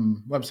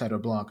some website or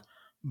blog.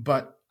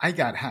 But I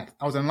got hacked.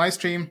 I was on a live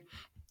stream,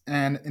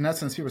 and in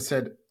essence, people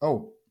said,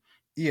 oh,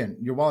 Ian,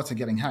 your wallets are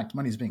getting hacked.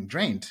 Money's being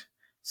drained.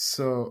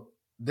 So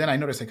then I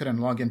noticed I couldn't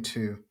log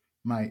into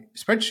my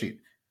spreadsheet.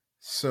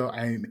 So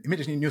I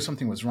immediately knew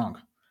something was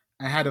wrong.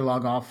 I had to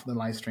log off the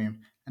live stream.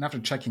 And after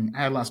checking,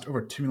 I had lost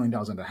over $2 million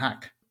on the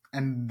hack.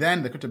 And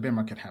then the crypto bear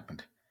market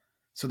happened.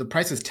 So the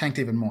prices tanked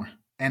even more.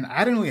 And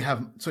I didn't really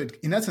have, so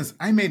in essence,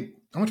 I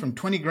went from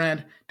 20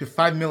 grand to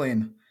 5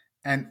 million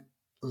and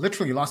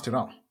literally lost it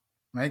all,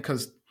 right?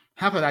 Because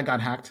half of that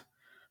got hacked.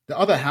 The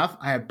other half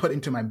I had put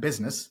into my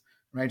business,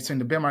 right? So in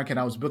the bear market,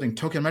 I was building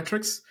token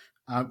metrics,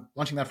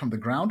 launching that from the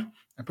ground.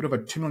 I put over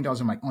 $2 million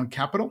in my own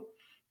capital.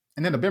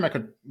 And then the bear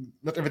market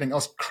let everything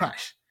else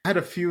crash. I had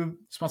a few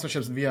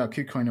sponsorships via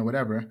KuCoin or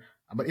whatever,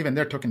 but even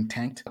their token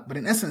tanked. But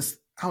in essence,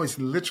 I was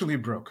literally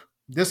broke.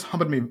 This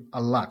humbled me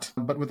a lot.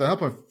 But with the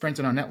help of friends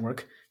in our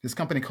network, this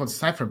company called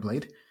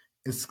Cypherblade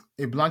is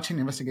a blockchain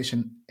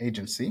investigation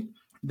agency.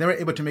 They were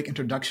able to make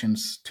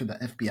introductions to the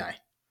FBI.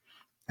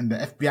 And the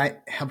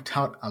FBI helped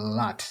out a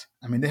lot.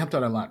 I mean, they helped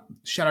out a lot.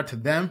 Shout out to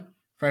them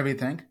for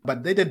everything.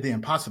 But they did the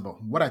impossible.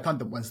 What I thought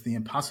that was the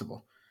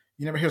impossible.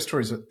 You never hear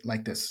stories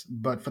like this.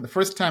 But for the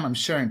first time I'm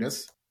sharing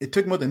this, it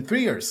took more than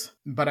 3 years.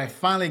 But I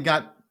finally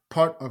got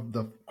part of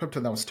the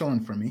crypto that was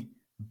stolen from me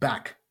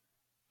back,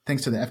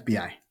 thanks to the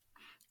FBI.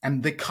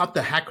 And they caught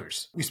the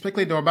hackers. We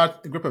speculate there were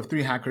about a group of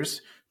 3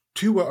 hackers.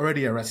 2 were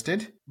already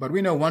arrested, but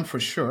we know one for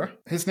sure.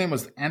 His name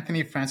was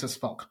Anthony Francis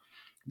Falk.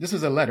 This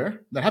is a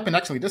letter that happened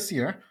actually this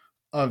year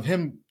of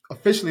him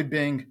officially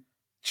being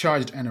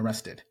charged and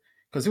arrested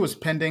because it was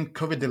pending.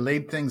 COVID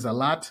delayed things a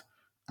lot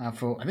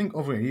for, I think,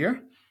 over a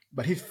year.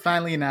 But he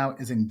finally now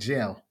is in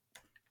jail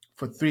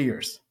for 3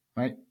 years,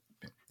 right?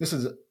 This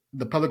is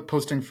the public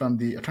posting from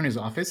the attorney's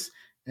office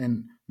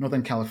in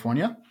Northern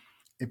California.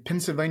 A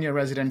Pennsylvania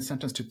resident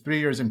sentenced to 3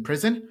 years in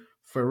prison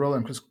for a role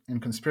in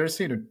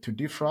conspiracy to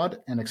defraud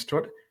and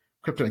extort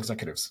crypto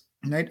executives.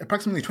 Right?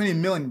 Approximately 20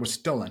 million were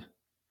stolen.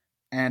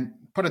 And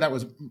part of that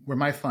were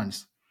my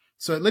funds.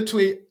 So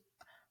literally,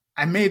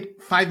 I made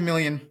 5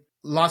 million,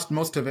 lost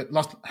most of it,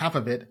 lost half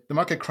of it. The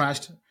market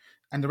crashed.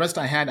 And the rest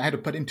I had to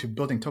put into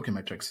building token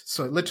metrics.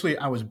 So literally,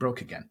 I was broke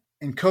again.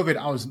 In COVID,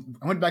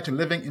 I went back to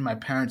living in my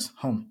parents'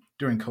 home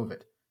during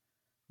COVID,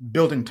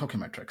 building token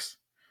metrics.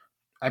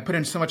 I put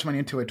in so much money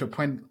into it to a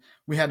point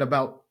we had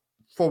about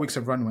 4 weeks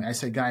of runway. I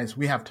said, guys,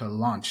 we have to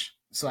launch.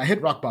 So I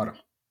hit rock bottom.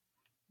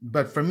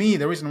 But for me,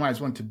 the reason why I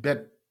was willing to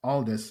bet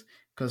all this,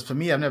 because for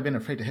me, I've never been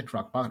afraid to hit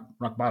rock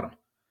bottom.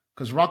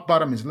 Because rock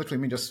bottom is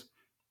literally me just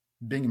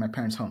being in my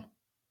parents' home.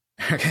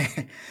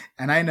 Okay.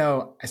 And I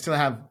know I still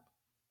have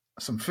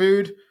some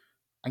food.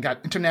 I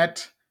got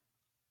internet.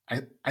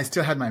 I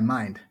still had my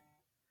mind.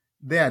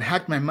 They had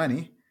hacked my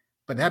money,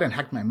 but they hadn't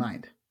hacked my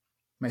mind,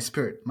 my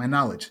spirit, my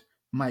knowledge,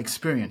 my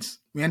experience.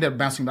 We ended up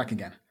bouncing back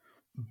again.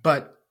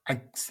 But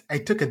I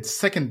took a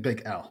second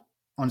big L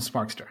on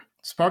Sparkster.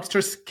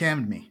 Sparkster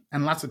scammed me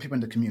and lots of people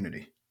in the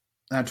community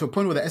to a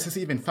point where the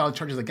SEC even filed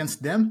charges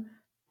against them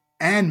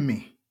and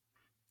me.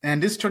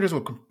 And these charges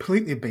were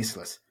completely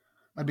baseless.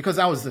 But because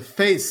I was the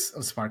face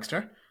of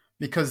Sparkster,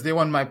 because they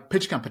won my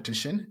pitch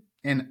competition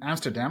in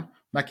Amsterdam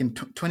back in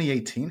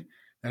 2018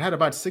 that had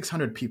about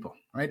 600 people,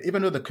 right?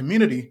 Even though the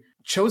community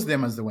chose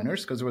them as the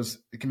winners because it was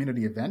a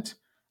community event,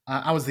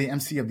 I was the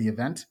MC of the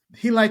event.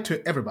 He lied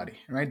to everybody,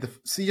 right? The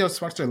CEO of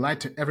Sparkster lied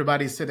to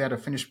everybody, said they had a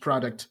finished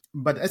product,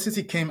 but the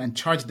SEC came and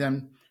charged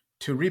them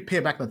to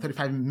repay back the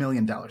 $35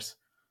 million.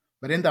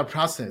 But in that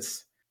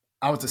process,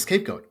 I was the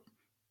scapegoat.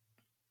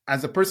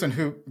 As a person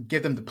who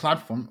gave them the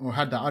platform or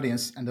had the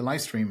audience and the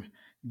live stream,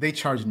 they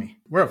charged me.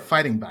 We're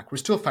fighting back. We're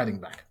still fighting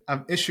back.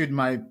 I've issued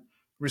my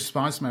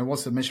response, my wall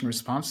submission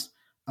response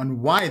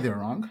on why they're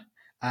wrong.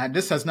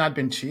 This has not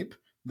been cheap.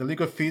 The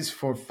legal fees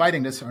for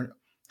fighting this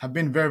have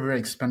been very, very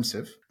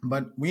expensive.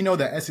 But we know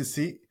the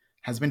SEC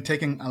has been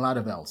taking a lot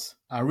of L's.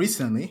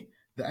 Recently,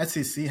 the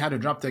SEC had to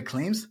drop their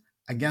claims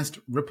against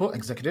Ripple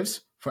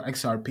executives for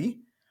XRP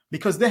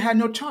because they had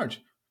no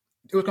charge.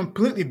 It was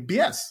completely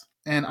BS.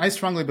 And I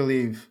strongly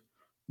believe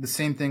the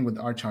same thing with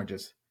our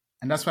charges.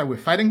 And that's why we're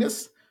fighting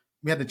this.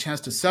 We had the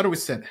chance to settle. We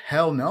said,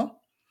 hell no.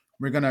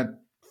 We're going to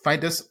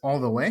fight this all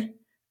the way.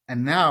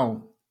 And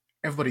now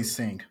everybody's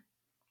saying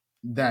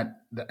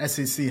that the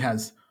SEC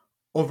has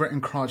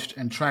over-encroached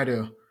and tried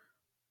to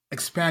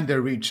expand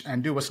their reach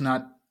and do what's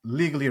not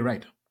legally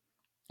right.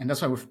 And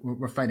that's why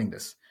we're fighting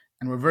this.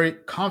 And we're very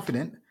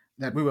confident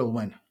that we will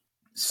win.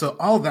 So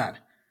all that,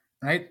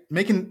 right?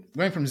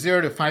 Going from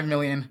 0 to 5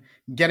 million,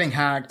 getting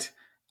hacked,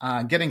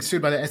 getting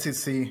sued by the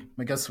SEC,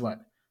 but guess what?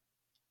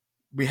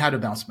 We had to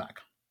bounce back.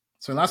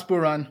 So last bull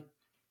run,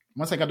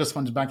 once I got those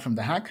funds back from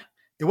the hack,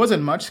 it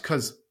wasn't much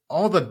because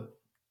all the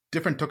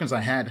different tokens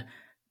I had,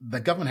 the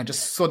government had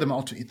just sold them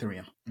all to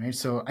Ethereum, right?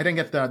 So I didn't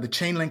get the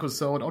chain link was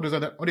sold, all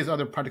these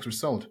other products were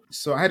sold.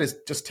 So I had to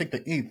just take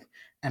the ETH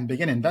and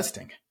begin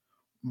investing.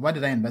 What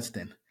did I invest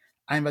in?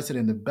 I invested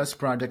in the best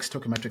projects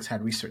Tokenmetrics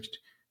had researched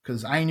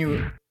because I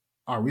knew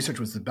our research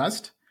was the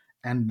best,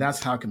 and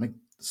that's how I could make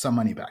some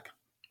money back.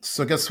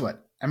 So guess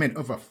what? I made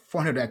over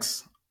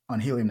 400x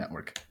on Helium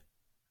Network,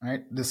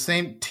 right? The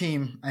same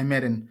team I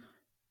met in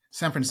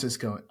San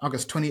Francisco,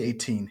 August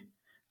 2018.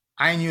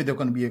 I knew they were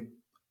going to be,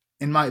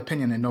 in my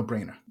opinion, a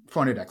no-brainer.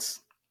 400x.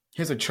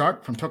 Here's a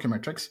chart from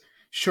Tokenmetrics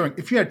showing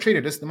if you had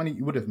traded this, the money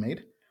you would have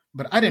made.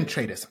 But I didn't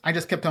trade this. I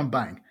just kept on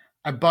buying.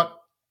 I bought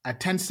at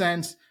 10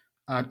 cents,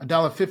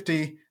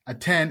 $1.50,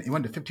 at 10, it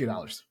went to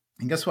 $50.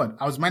 And guess what?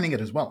 I was mining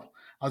it as well.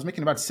 I was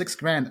making about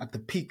 $6,000 at the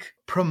peak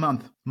per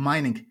month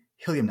mining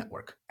Helium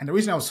network. And the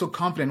reason I was so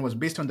confident was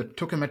based on the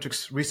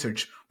tokenmetrics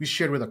research we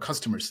shared with our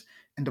customers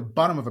in the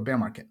bottom of a bear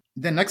market.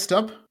 Then next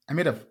up, I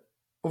made a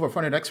over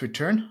 400x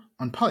return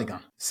on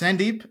Polygon.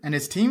 Sandeep and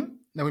his team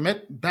that we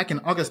met back in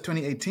August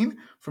 2018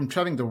 from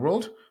traveling the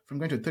world, from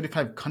going to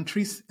 35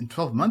 countries in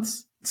 12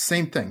 months.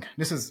 Same thing.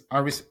 This is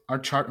our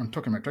chart on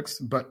tokenmetrics,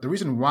 but the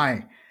reason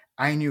why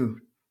I knew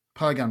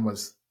Polygon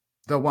was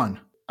the one,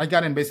 I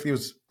got in basically, it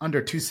was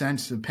under 2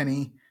 cents a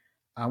penny.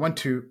 I went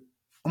to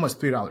almost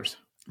 $3.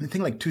 I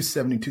think like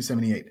 270,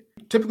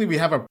 278. Typically, we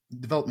have our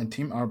development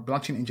team, our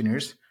blockchain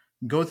engineers,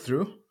 go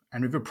through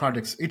and review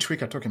projects each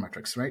week at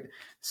tokenmetrics, right?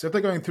 So if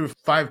they're going through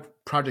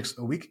 5 projects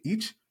a week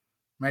each,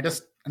 right?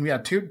 And we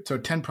had 2, so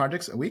 10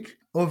 projects a week,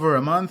 over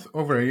a month,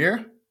 over a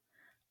year,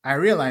 I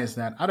realized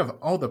that out of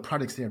all the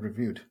projects they had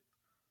reviewed,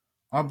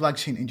 our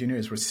blockchain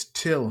engineers were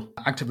still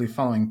actively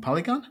following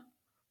Polygon.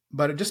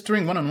 But just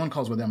during one-on-one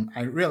calls with them,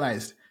 I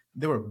realized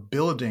they were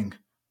building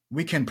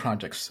weekend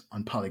projects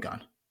on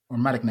Polygon or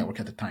Matic Network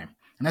at the time.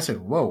 And I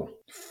said, whoa,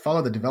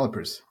 follow the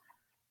developers.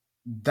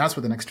 That's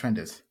what the next trend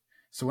is.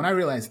 So when I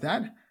realized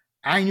that,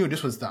 I knew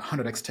this was the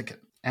 100x ticket.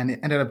 And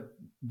it ended up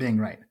being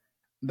right.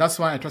 That's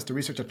why I trust the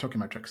research at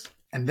tokenmetrics.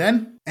 And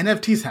then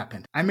NFTs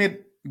happened. I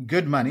made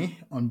good money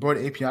on Bored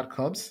Ape Yacht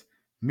Club's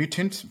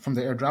Mutant from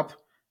the airdrop,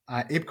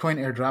 ApeCoin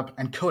airdrop,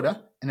 and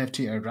Coda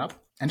NFT airdrop.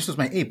 And this was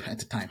my ape at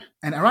the time.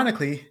 And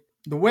ironically,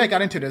 the way I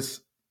got into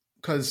this,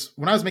 because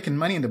when I was making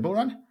money in the bull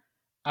run,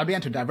 I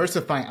began to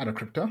diversify out of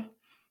crypto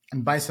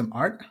and buy some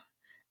art.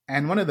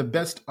 And one of the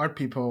best art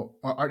people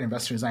or art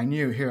investors I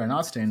knew here in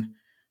Austin,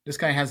 this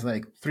guy has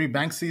like 3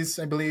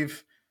 Banksys, I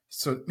believe.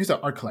 So he's an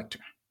art collector.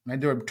 Right?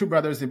 There were 2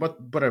 brothers, they both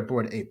bought a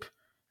Bored Ape.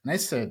 And I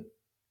said,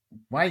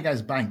 why are you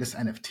guys buying this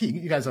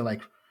NFT? You guys are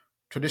like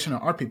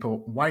traditional art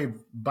people. Why are you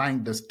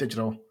buying this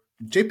digital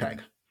JPEG?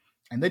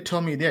 And they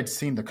told me they had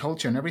seen the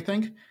culture and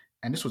everything.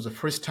 And this was the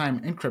first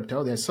time in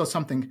crypto they saw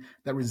something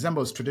that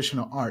resembles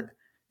traditional art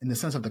in the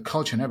sense of the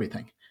culture and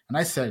everything. And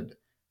I said,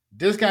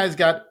 this guy's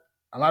got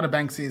a lot of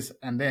Banksys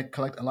and they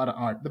collect a lot of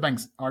art. The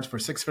bank's art's for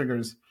 6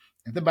 figures.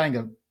 If they're buying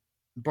a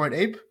Bored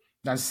Ape,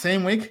 that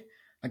same week,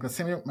 like the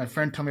same week my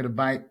friend told me to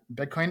buy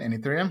Bitcoin and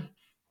Ethereum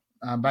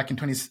back in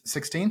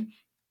 2016,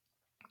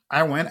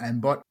 I went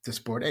and bought this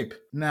Bored Ape.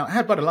 Now, I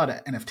had bought a lot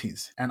of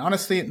NFTs, and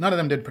honestly, none of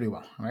them did pretty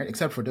well, right?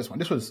 Except for this one.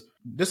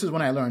 This is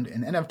when I learned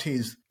in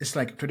NFTs, it's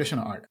like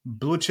traditional art.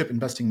 Blue chip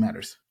investing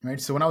matters, right?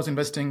 So when I was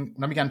investing,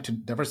 when I began to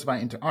diversify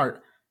into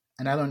art,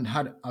 and I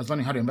was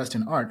learning how to invest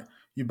in art,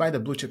 you buy the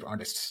blue chip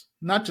artists,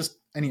 not just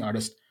any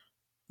artist,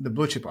 the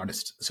blue chip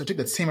artists. So I took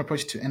that same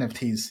approach to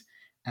NFTs,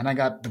 and I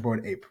got the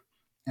Bored Ape,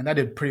 and that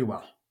did pretty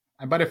well.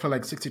 I bought it for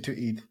like 62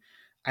 ETH.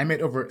 I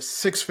made over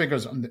 6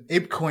 figures on the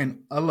ApeCoin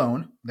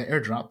alone, the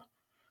airdrop,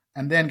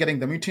 and then getting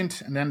the Mutant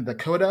and then the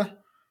Coda.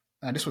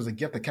 This was a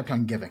gift that kept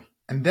on giving.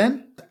 And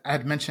then I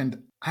had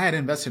mentioned I had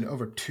invested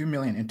over 2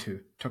 million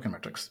into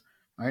tokenmetrics,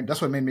 right?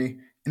 That's what made me,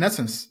 in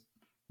essence,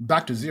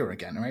 back to zero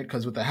again, right?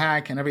 Because with the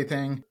hack and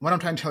everything, what I'm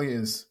trying to tell you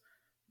is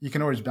you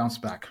can always bounce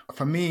back.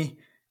 For me,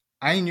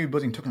 I knew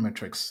building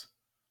tokenmetrics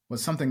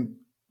was something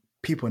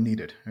people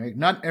needed, right?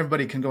 Not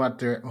everybody can go out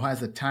there who has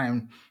the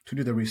time to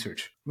do the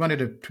research. We wanted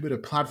to build a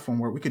platform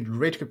where we could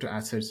rate crypto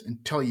assets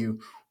and tell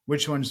you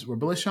which ones we're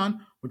bullish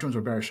on, which ones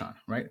we're bearish on,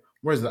 right?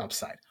 Where's the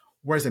upside?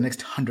 Where's the next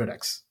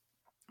 100x?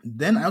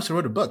 Then I also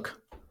wrote a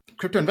book,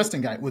 Crypto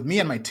Investing Guide, with me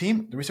and my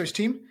team, the research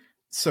team.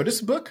 So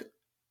this book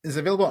is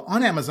available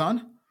on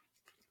Amazon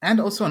and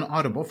also on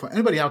Audible for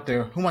anybody out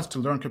there who wants to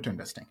learn crypto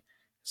investing.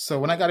 So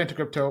when I got into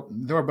crypto,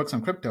 there were books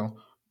on crypto,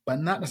 but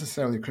not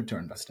necessarily crypto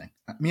investing.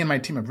 Me and my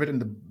team have written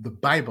the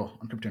Bible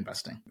on crypto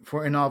investing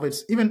for a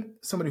novice, even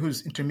somebody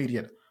who's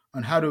intermediate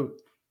on how to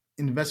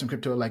invest in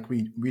crypto like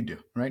we do,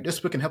 right? This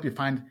book can help you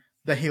find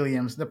the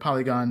Heliums, the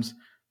Polygons,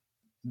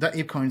 the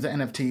ApeCoins, the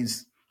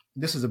NFTs.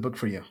 This is a book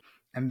for you.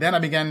 And then I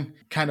began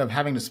kind of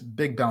having this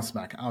big bounce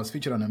back. I was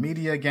featured on the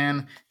media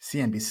again,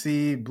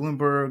 CNBC,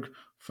 Bloomberg,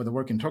 for the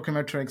work in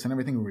tokenmetrics and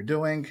everything we were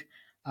doing.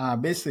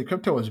 Basically,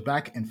 crypto was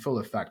back in full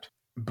effect.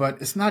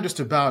 But it's not just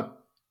about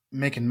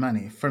making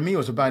money. For me, it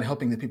was about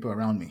helping the people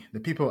around me, the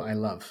people I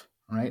love,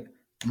 right?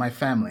 My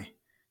family.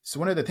 So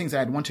one of the things I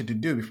had wanted to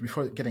do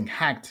before getting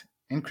hacked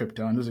in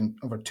crypto and losing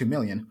over 2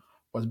 million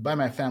was buy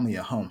my family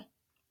a home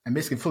and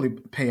basically fully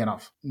pay it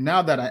off.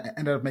 Now that I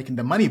ended up making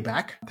the money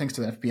back, thanks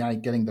to the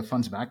FBI getting the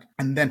funds back,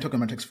 and then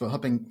tokenmetrics for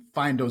helping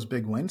find those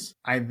big wins,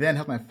 I then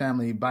helped my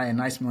family buy a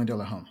nice $1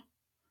 million home.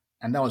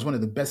 And that was one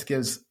of the best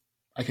gifts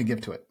I could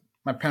give to it.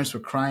 My parents were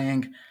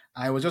crying.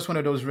 I was just one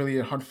of those really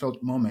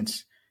heartfelt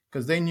moments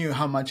because they knew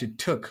how much it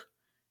took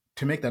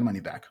to make that money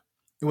back.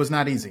 It was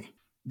not easy.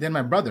 Then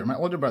my brother, my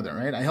older brother,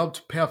 right? I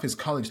helped pay off his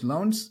college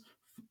loans.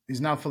 He's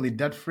now fully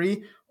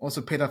debt-free,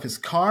 also paid off his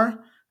car,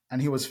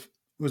 and he was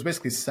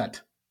basically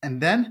set.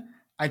 And then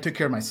I took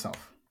care of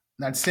myself.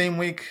 That same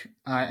week,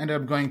 I ended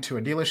up going to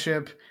a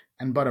dealership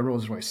and bought a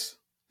Rolls Royce.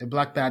 a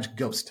black badge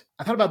ghost.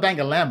 I thought about buying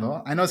a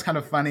Lambo. I know it's kind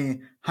of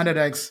funny,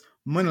 100x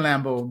Moon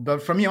Lambo,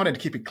 but for me, I wanted to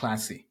keep it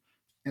classy.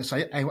 And so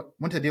I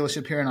went to the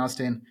dealership here in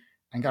Austin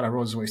and got a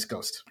Rolls Royce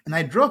Ghost. And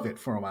I drove it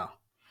for a while.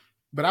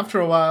 But after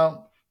a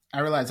while, I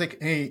realized, like,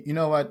 hey, you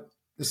know what?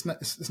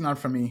 It's not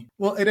for me.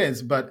 Well, it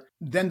is, but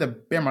then the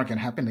bear market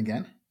happened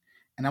again.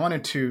 And I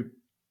wanted to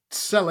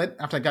sell it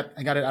after I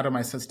got it out of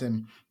my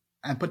system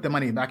and put the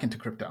money back into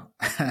crypto,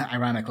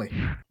 ironically.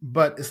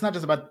 But it's not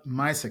just about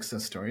my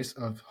success stories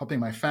of helping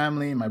my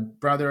family, my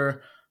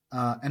brother,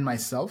 and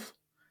myself.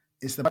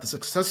 It's about the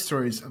success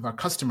stories of our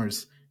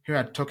customers here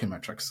at Token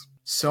Metrics.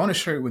 So I want to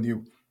share with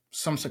you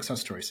some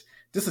success stories.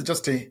 This is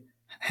just a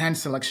hand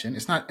selection.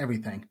 It's not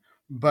everything,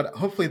 but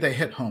hopefully they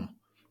hit home.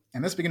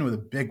 And let's begin with a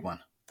big one.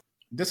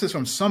 This is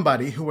from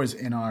somebody who was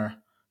in our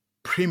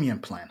premium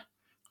plan.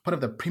 Part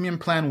of the premium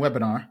plan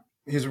webinar,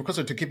 he's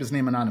requested to keep his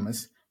name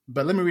anonymous,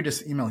 but let me read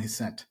this email he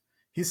sent.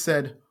 He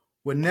said,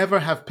 would never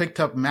have picked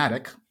up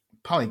Matic,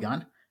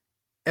 Polygon,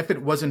 if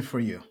it wasn't for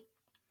you.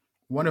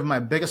 One of my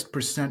biggest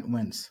percent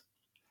wins.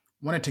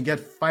 Wanted to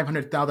get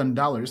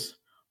 $500,000,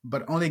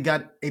 but only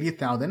got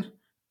 $80,000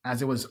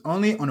 as it was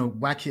only on a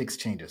wacky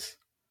exchanges.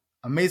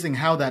 Amazing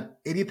how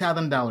that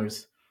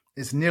 $80,000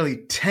 is nearly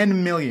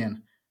 $10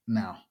 million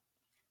now.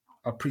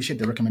 Appreciate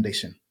the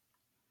recommendation.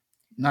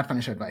 Not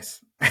financial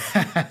advice.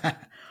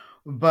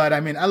 But I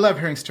mean, I love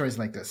hearing stories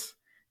like this.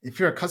 If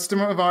you're a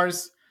customer of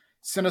ours,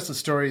 send us the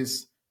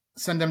stories.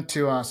 Send them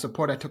to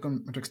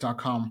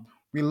support@tokenmetrics.com.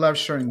 We love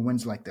sharing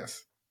wins like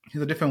this.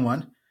 Here's a different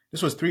one.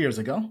 This was 3 years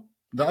ago.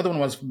 The other one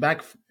was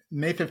back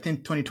May 15,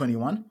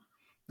 2021.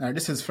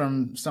 This is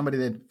from somebody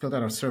that filled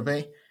out a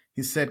survey.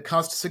 He said,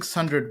 cost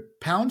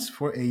 £600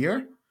 for a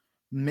year,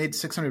 made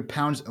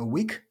 £600 a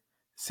week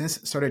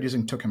since started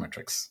using Token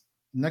Metrics.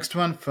 Next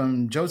one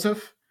from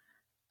Joseph.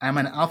 I'm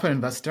an alpha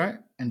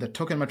investor in the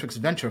Token Metrics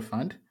Venture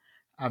Fund.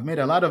 I've made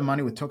a lot of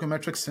money with Token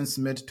Metrics since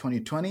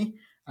mid-2020.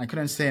 I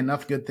couldn't say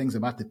enough good things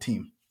about the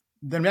team.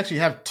 Then we actually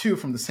have two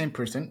from the same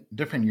person,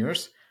 different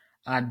years.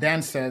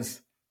 Dan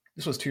says,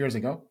 this was 2 years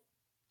ago.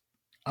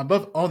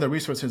 Above all the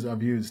resources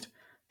I've used,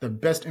 the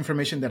best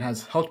information that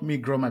has helped me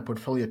grow my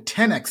portfolio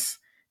 10x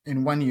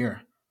in 1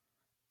 year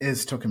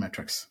is Token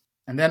Metrics.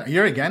 And then a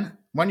year again,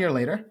 1 year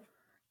later,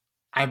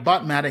 I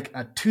bought Matic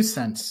at 2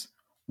 cents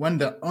when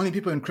the only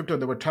people in crypto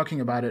that were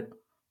talking about it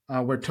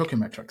were Token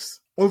Metrics.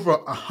 Over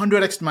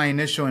 100x my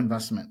initial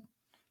investment.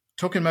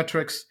 Token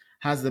Metrics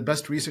has the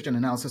best research and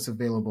analysis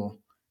available,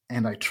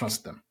 and I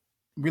trust them.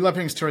 We love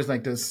hearing stories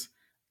like this,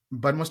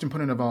 but most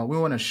important of all, we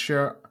want to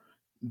share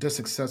this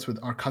success with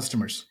our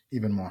customers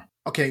even more.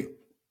 Okay,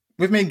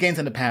 we've made gains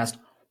in the past.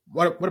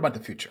 What about the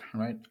future,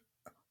 right?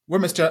 We're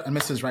Mr. and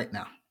Mrs. right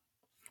now.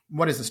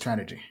 What is the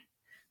strategy?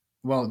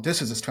 Well,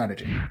 this is a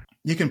strategy.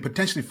 You can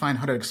potentially find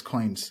 100x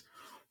coins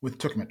with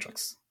Token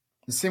Metrics.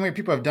 The same way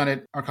people have done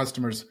it, our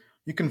customers,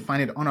 you can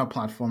find it on our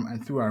platform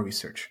and through our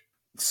research.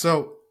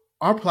 So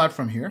our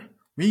platform here,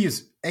 we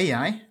use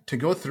AI to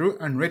go through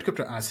and rate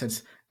crypto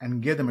assets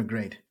and give them a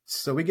grade.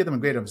 So we give them a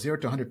grade of 0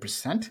 to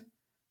 100%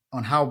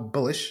 on how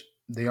bullish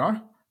they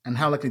are and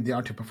how likely they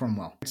are to perform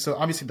well. So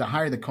obviously the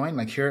higher the coin,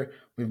 like here,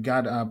 we've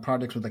got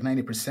products with like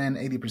 90%,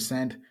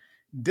 80%.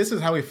 This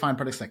is how we find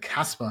products like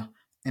Caspa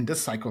in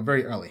this cycle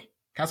very early.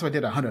 Caspa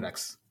did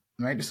 100x,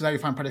 right? This is how you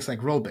find products like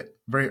Rollbit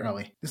very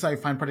early. This is how you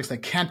find products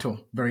like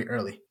Canto very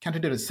early. Canto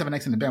did a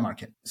 7x in the bear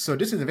market. So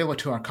this is available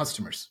to our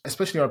customers,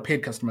 especially our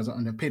paid customers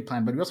on the paid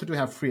plan, but we also do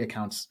have free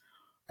accounts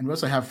and we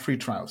also have free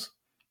trials.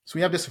 So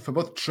we have this for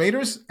both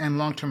traders and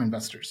long-term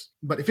investors.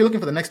 But if you're looking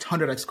for the next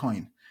 100x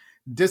coin,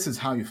 this is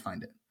how you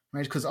find it,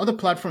 right? Because other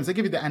platforms, they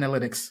give you the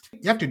analytics.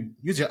 You have to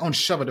use your own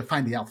shovel to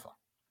find the alpha.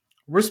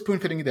 We're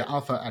spoon-feeding you the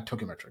alpha at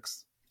Token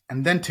Metrics.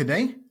 And then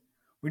today,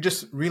 we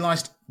just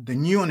relaunched the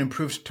new and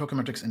improved Token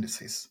Metrics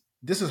indices.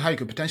 This is how you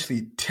could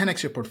potentially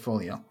 10x your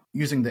portfolio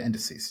using the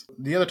indices.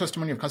 The other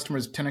testimony of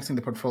customers 10xing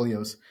the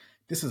portfolios,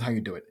 this is how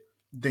you do it.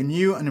 The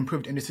new and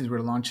improved indices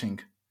we're launching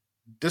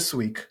this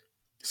week.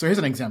 So here's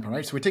an example,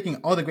 right? So we're taking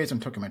all the grades on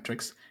Token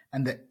Metrics,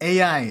 and the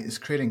AI is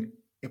creating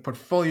a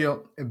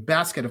portfolio, a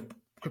basket of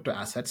crypto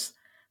assets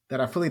that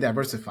are fully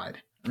diversified,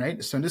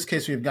 right? So in this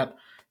case, we've got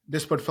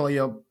this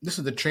portfolio. This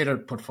is the trader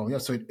portfolio,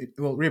 so it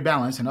will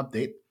rebalance and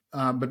update.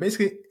 But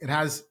basically, it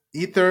has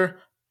Ether,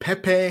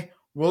 Pepe,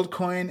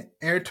 WorldCoin,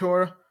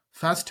 AirTor,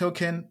 Fast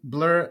Token,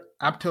 Blur,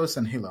 Aptos,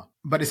 and Hilo.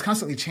 But it's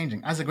constantly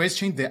changing. As the grades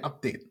change, they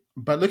update.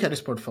 But look at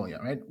this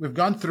portfolio, right? We've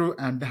gone through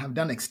and have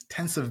done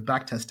extensive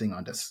backtesting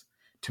on this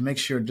to make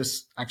sure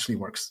this actually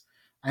works.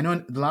 I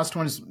know the last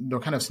ones, they're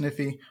kind of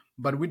sniffy,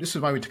 but this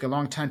is why we took a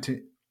long time to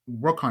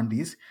work on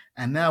these.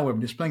 And now we're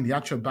displaying the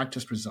actual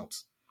backtest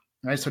results,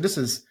 right? So this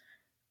is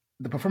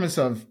the performance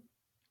of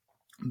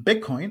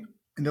Bitcoin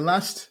in the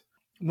last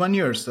 1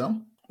 year or so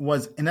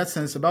was, in that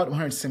sense, about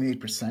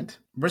 178%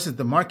 versus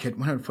the market,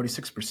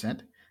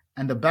 146%,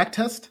 and the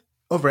backtest,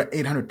 over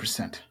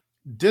 800%.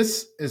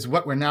 This is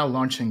what we're now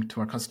launching to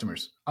our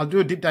customers. I'll do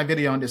a deep dive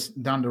video on this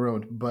down the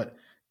road, but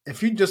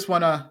if you just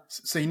want to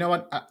say, you know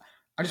what,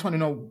 I just want to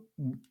know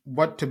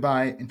what to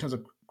buy in terms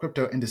of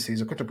crypto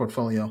indices or crypto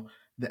portfolio,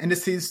 the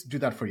indices do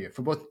that for you,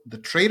 for both the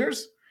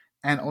traders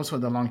and also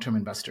the long-term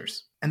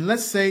investors. And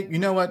let's say, you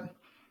know what,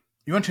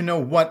 you want to know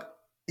what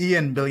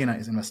Ian Billionaire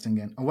is investing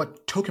in or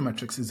what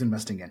Tokemetrics is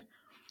investing in.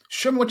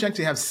 Show me what you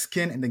actually have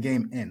skin in the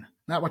game in,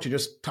 not what you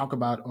just talk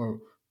about or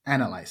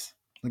analyze.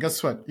 And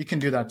guess what? You can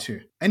do that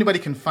too. Anybody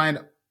can find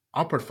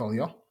our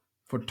portfolio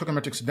for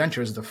Tokemetrics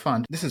Ventures, the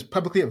fund. This is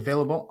publicly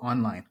available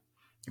online.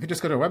 If you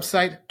just go to our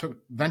website,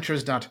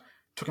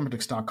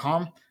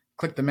 ventures.tokemetrics.com,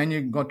 click the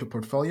menu, go to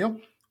portfolio.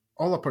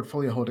 All our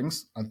portfolio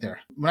holdings are there.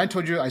 When I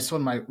told you I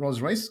sold my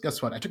Rolls Royce,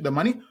 guess what? I took the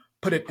money,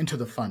 put it into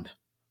the fund,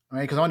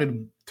 right? Because I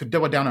wanted to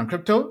double down on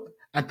crypto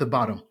at the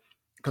bottom.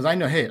 Because I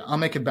know, hey, I'll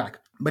make it back.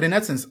 But in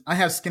essence, I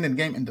have skin in the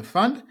game in the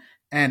fund,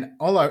 and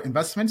all our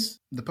investments,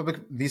 the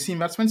public VC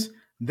investments,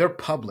 they're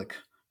public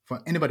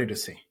for anybody to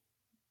see,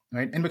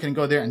 right? Anybody can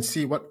go there and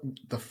see what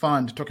the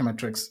fund,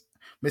 Tokemetrics,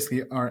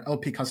 basically our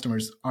LP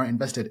customers are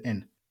invested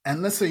in.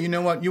 And let's say, you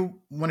know what, you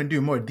want to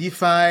do more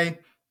DeFi,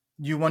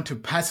 you want to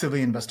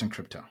passively invest in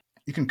crypto.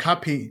 You can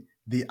copy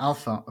the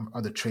alpha of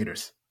other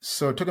traders.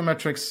 So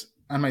Tokemetrics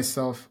and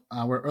myself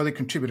were early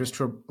contributors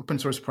to an open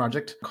source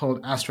project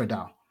called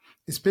AstraDAO.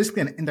 It's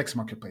basically an index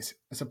marketplace.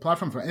 It's a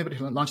platform for anybody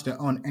to launch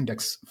their own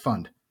index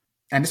fund.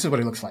 And this is what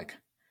it looks like.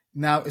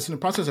 Now, it's in the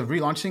process of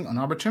relaunching on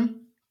Arbitrum,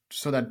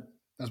 so that,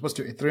 as opposed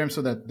to Ethereum,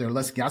 so that there are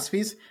less gas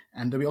fees.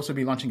 And we'll also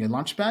be launching a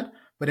launchpad.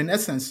 But in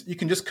essence, you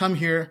can just come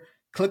here,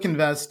 click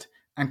invest,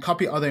 and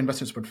copy other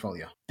investors'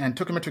 portfolio. And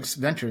Tokemetrics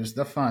Ventures,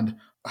 the fund,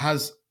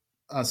 has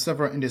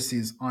several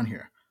indices on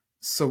here.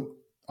 So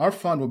our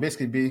fund will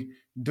basically be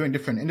doing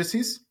different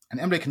indices, and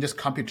anybody can just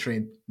copy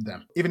trade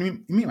them.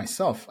 Even me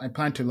myself, I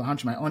plan to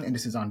launch my own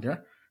indices on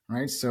there,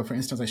 right? So for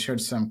instance, I shared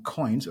some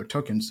coins or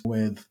tokens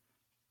with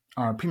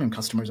our premium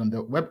customers on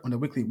the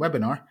weekly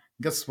webinar.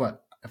 Guess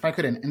what? If I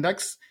create an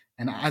index,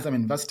 and as I'm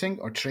investing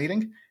or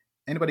trading,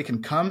 anybody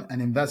can come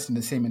and invest in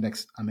the same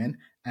index I'm in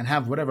and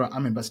have whatever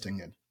I'm investing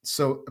in.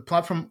 So a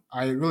platform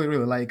I really,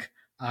 really like.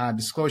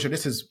 Disclosure,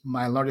 this is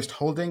my largest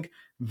holding.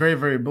 Very,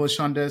 very bullish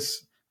on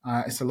this.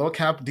 It's a low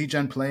cap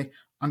degen play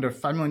under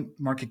 5 million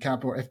market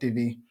cap or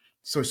FDV.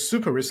 So it's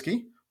super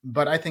risky,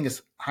 but I think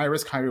it's high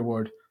risk, high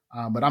reward.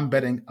 But I'm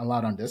betting a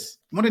lot on this.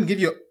 I wanted to give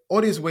you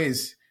all these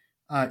ways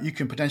you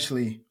can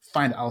potentially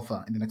find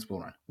alpha in the next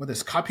bull run, whether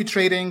it's copy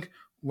trading,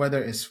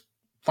 whether it's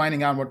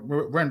finding out what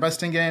we're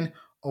investing in,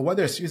 or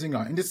whether it's using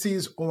our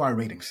indices or our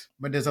ratings.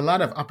 But there's a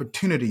lot of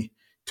opportunity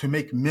to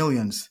make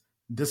millions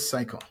this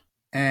cycle.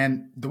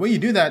 And the way you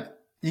do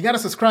that, you got to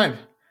subscribe.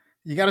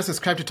 You got to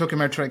subscribe to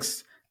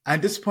Tokemetrics.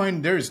 At this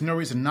point, there is no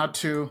reason not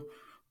to,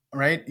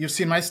 right? You've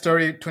seen my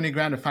story, 20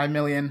 grand to 5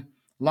 million,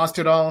 lost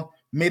it all,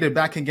 made it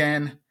back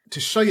again. To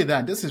show you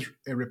that this is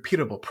a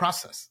repeatable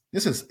process.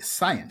 This is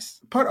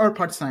science, part art,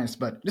 part science,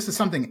 but this is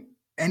something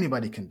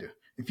anybody can do.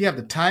 If you have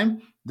the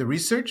time, the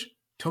research,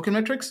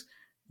 Tokemetrics,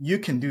 you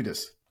can do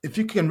this. If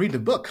you can read the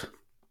book,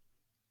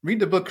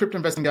 Crypto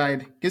Investing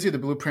Guide, gives you the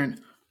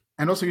blueprint,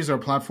 and also use our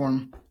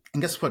platform.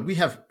 And guess what? We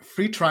have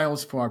free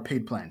trials for our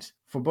paid plans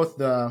for both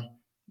the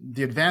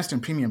advanced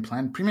and premium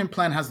plan. Premium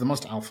plan has the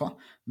most alpha.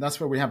 That's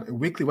where we have a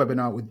weekly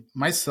webinar with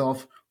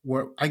myself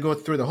where I go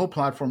through the whole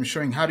platform,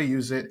 showing how to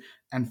use it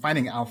and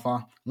finding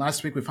alpha.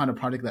 Last week, we found a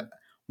project that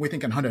we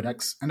think can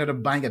 100x, ended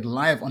up buying it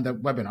live on the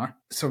webinar.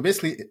 So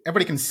basically,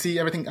 everybody can see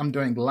everything I'm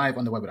doing live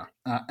on the webinar.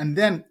 And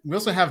then we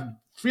also have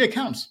free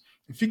accounts.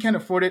 If you can't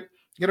afford it,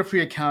 get a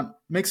free account,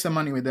 make some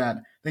money with that,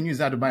 then use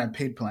that to buy a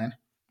paid plan.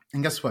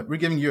 And guess what? We're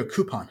giving you a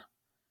coupon,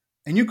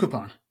 a new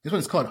coupon. This one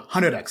is called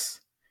 100x,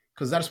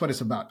 because that's what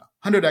it's about.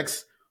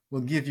 100x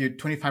will give you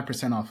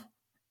 25% off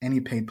any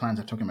paid plans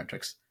at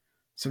Tokemetrics.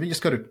 So if you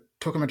just go to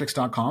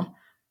tokemetrics.com,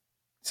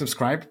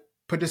 subscribe,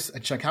 put this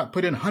at checkout,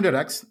 put in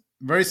 100x,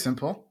 very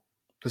simple,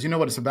 because you know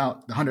what it's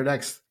about, the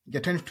 100x,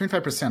 get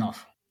 25%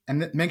 off.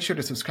 And make sure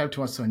to subscribe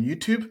to us on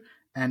YouTube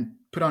and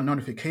put on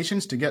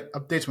notifications to get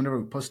updates whenever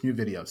we post new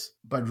videos.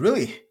 But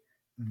really,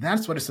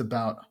 that's what it's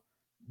about.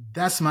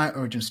 That's my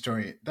origin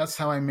story. That's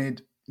how I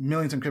made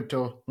millions in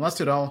crypto, lost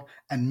it all,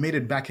 and made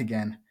it back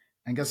again.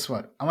 And guess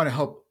what? I want to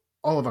help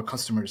all of our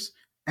customers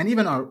and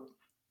even our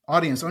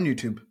audience on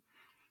YouTube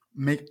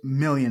make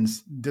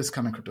millions this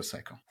coming crypto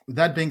cycle. With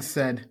that being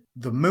said,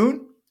 the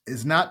moon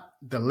is not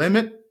the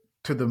limit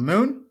to the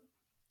moon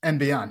and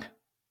beyond.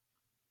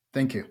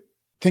 Thank you.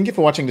 Thank you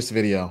for watching this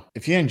video.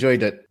 If you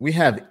enjoyed it, we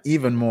have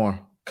even more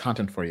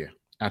content for you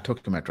at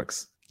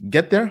Tokemetrics.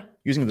 Get there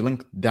using the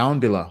link down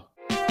below.